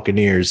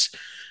Buccaneers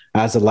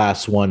as the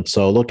last one.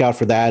 So look out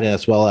for that, and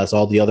as well as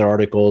all the other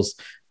articles.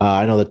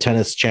 I know the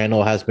tennis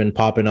channel has been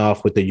popping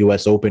off with the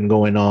U.S. Open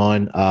going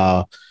on.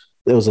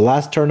 It was the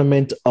last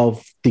tournament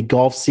of the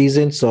golf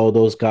season, so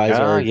those guys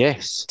are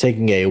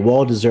taking a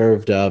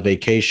well-deserved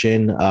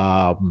vacation.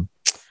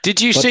 Did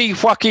you see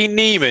Joaquin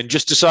Niemann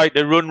just decide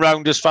to run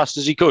round as fast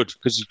as he could?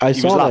 Because I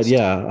saw that.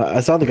 Yeah, I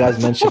saw the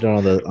guys mentioned it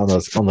on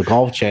the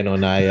golf channel,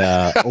 and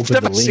I opened the link.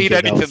 I've never seen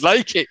anything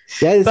like it.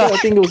 Yeah, I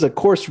think it was a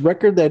course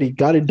record that he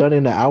got it done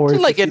in an hour.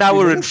 Like an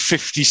hour and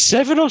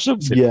 57 or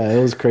something. Yeah,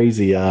 it was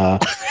crazy.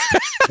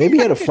 Maybe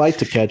he had a flight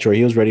to catch, or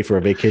he was ready for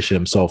a vacation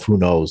himself. Who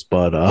knows?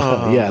 But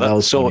yeah, that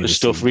was sort of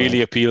stuff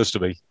really appeals to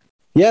me.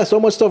 Yeah, so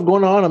much stuff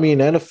going on. I mean,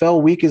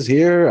 NFL week is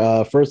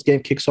here. First game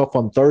kicks off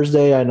on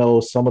Thursday. I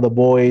know some of the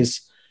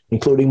boys,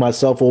 including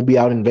myself, will be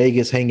out in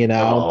Vegas hanging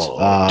out.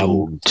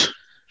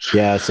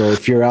 Yeah, so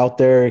if you're out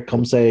there,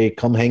 come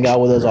hang out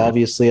with us.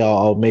 Obviously,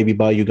 I'll maybe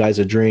buy you guys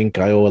a drink.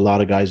 I owe a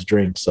lot of guys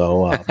drinks,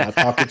 so my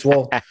pockets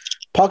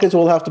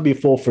will have to be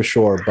full for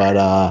sure.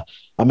 But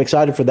I'm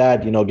excited for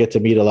that. Get to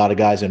meet a lot of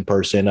guys in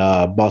person.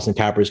 Boston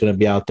Capper is going to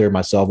be out there.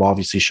 Myself,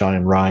 obviously, Sean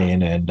and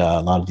Ryan, and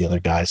a lot of the other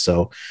guys.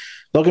 So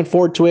looking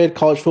forward to it.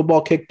 College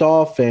football kicked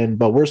off,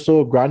 but we're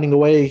still grinding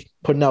away,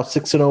 putting out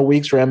 6-0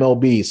 weeks for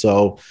MLB.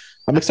 So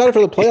I'm excited for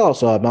the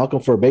playoffs,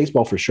 Malcolm, for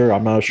baseball for sure.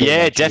 I'm not sure.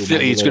 Yeah,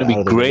 definitely. It's going to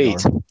be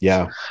great.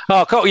 Yeah.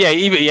 Oh, cool.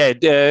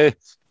 Yeah.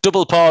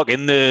 Double park at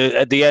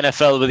the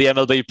NFL with the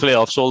MLB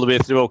playoffs all the way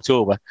through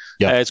October.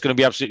 Yeah. It's going to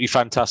be absolutely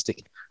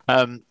fantastic.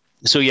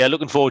 So, yeah,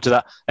 looking forward to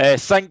that.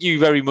 Thank you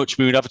very much,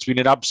 Munaf. It's been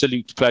an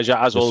absolute pleasure,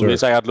 as always.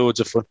 Sir. I had loads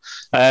of fun.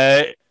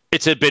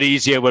 It's a bit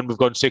easier when we've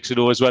gone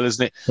 6-0 as well,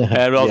 isn't it?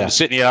 Rather than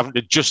sitting here having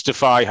to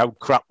justify how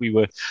crap we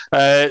were.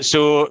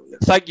 So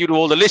thank you to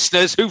all the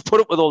listeners who've put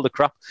up with all the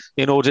crap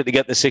in order to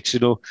get the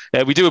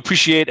 6-0. We do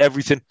appreciate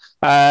everything.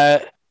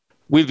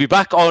 We'll be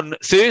back on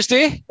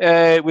Thursday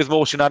with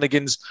more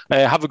shenanigans.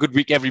 Have a good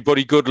week,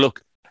 everybody. Good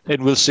luck,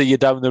 and we'll see you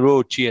down the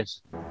road.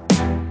 Cheers.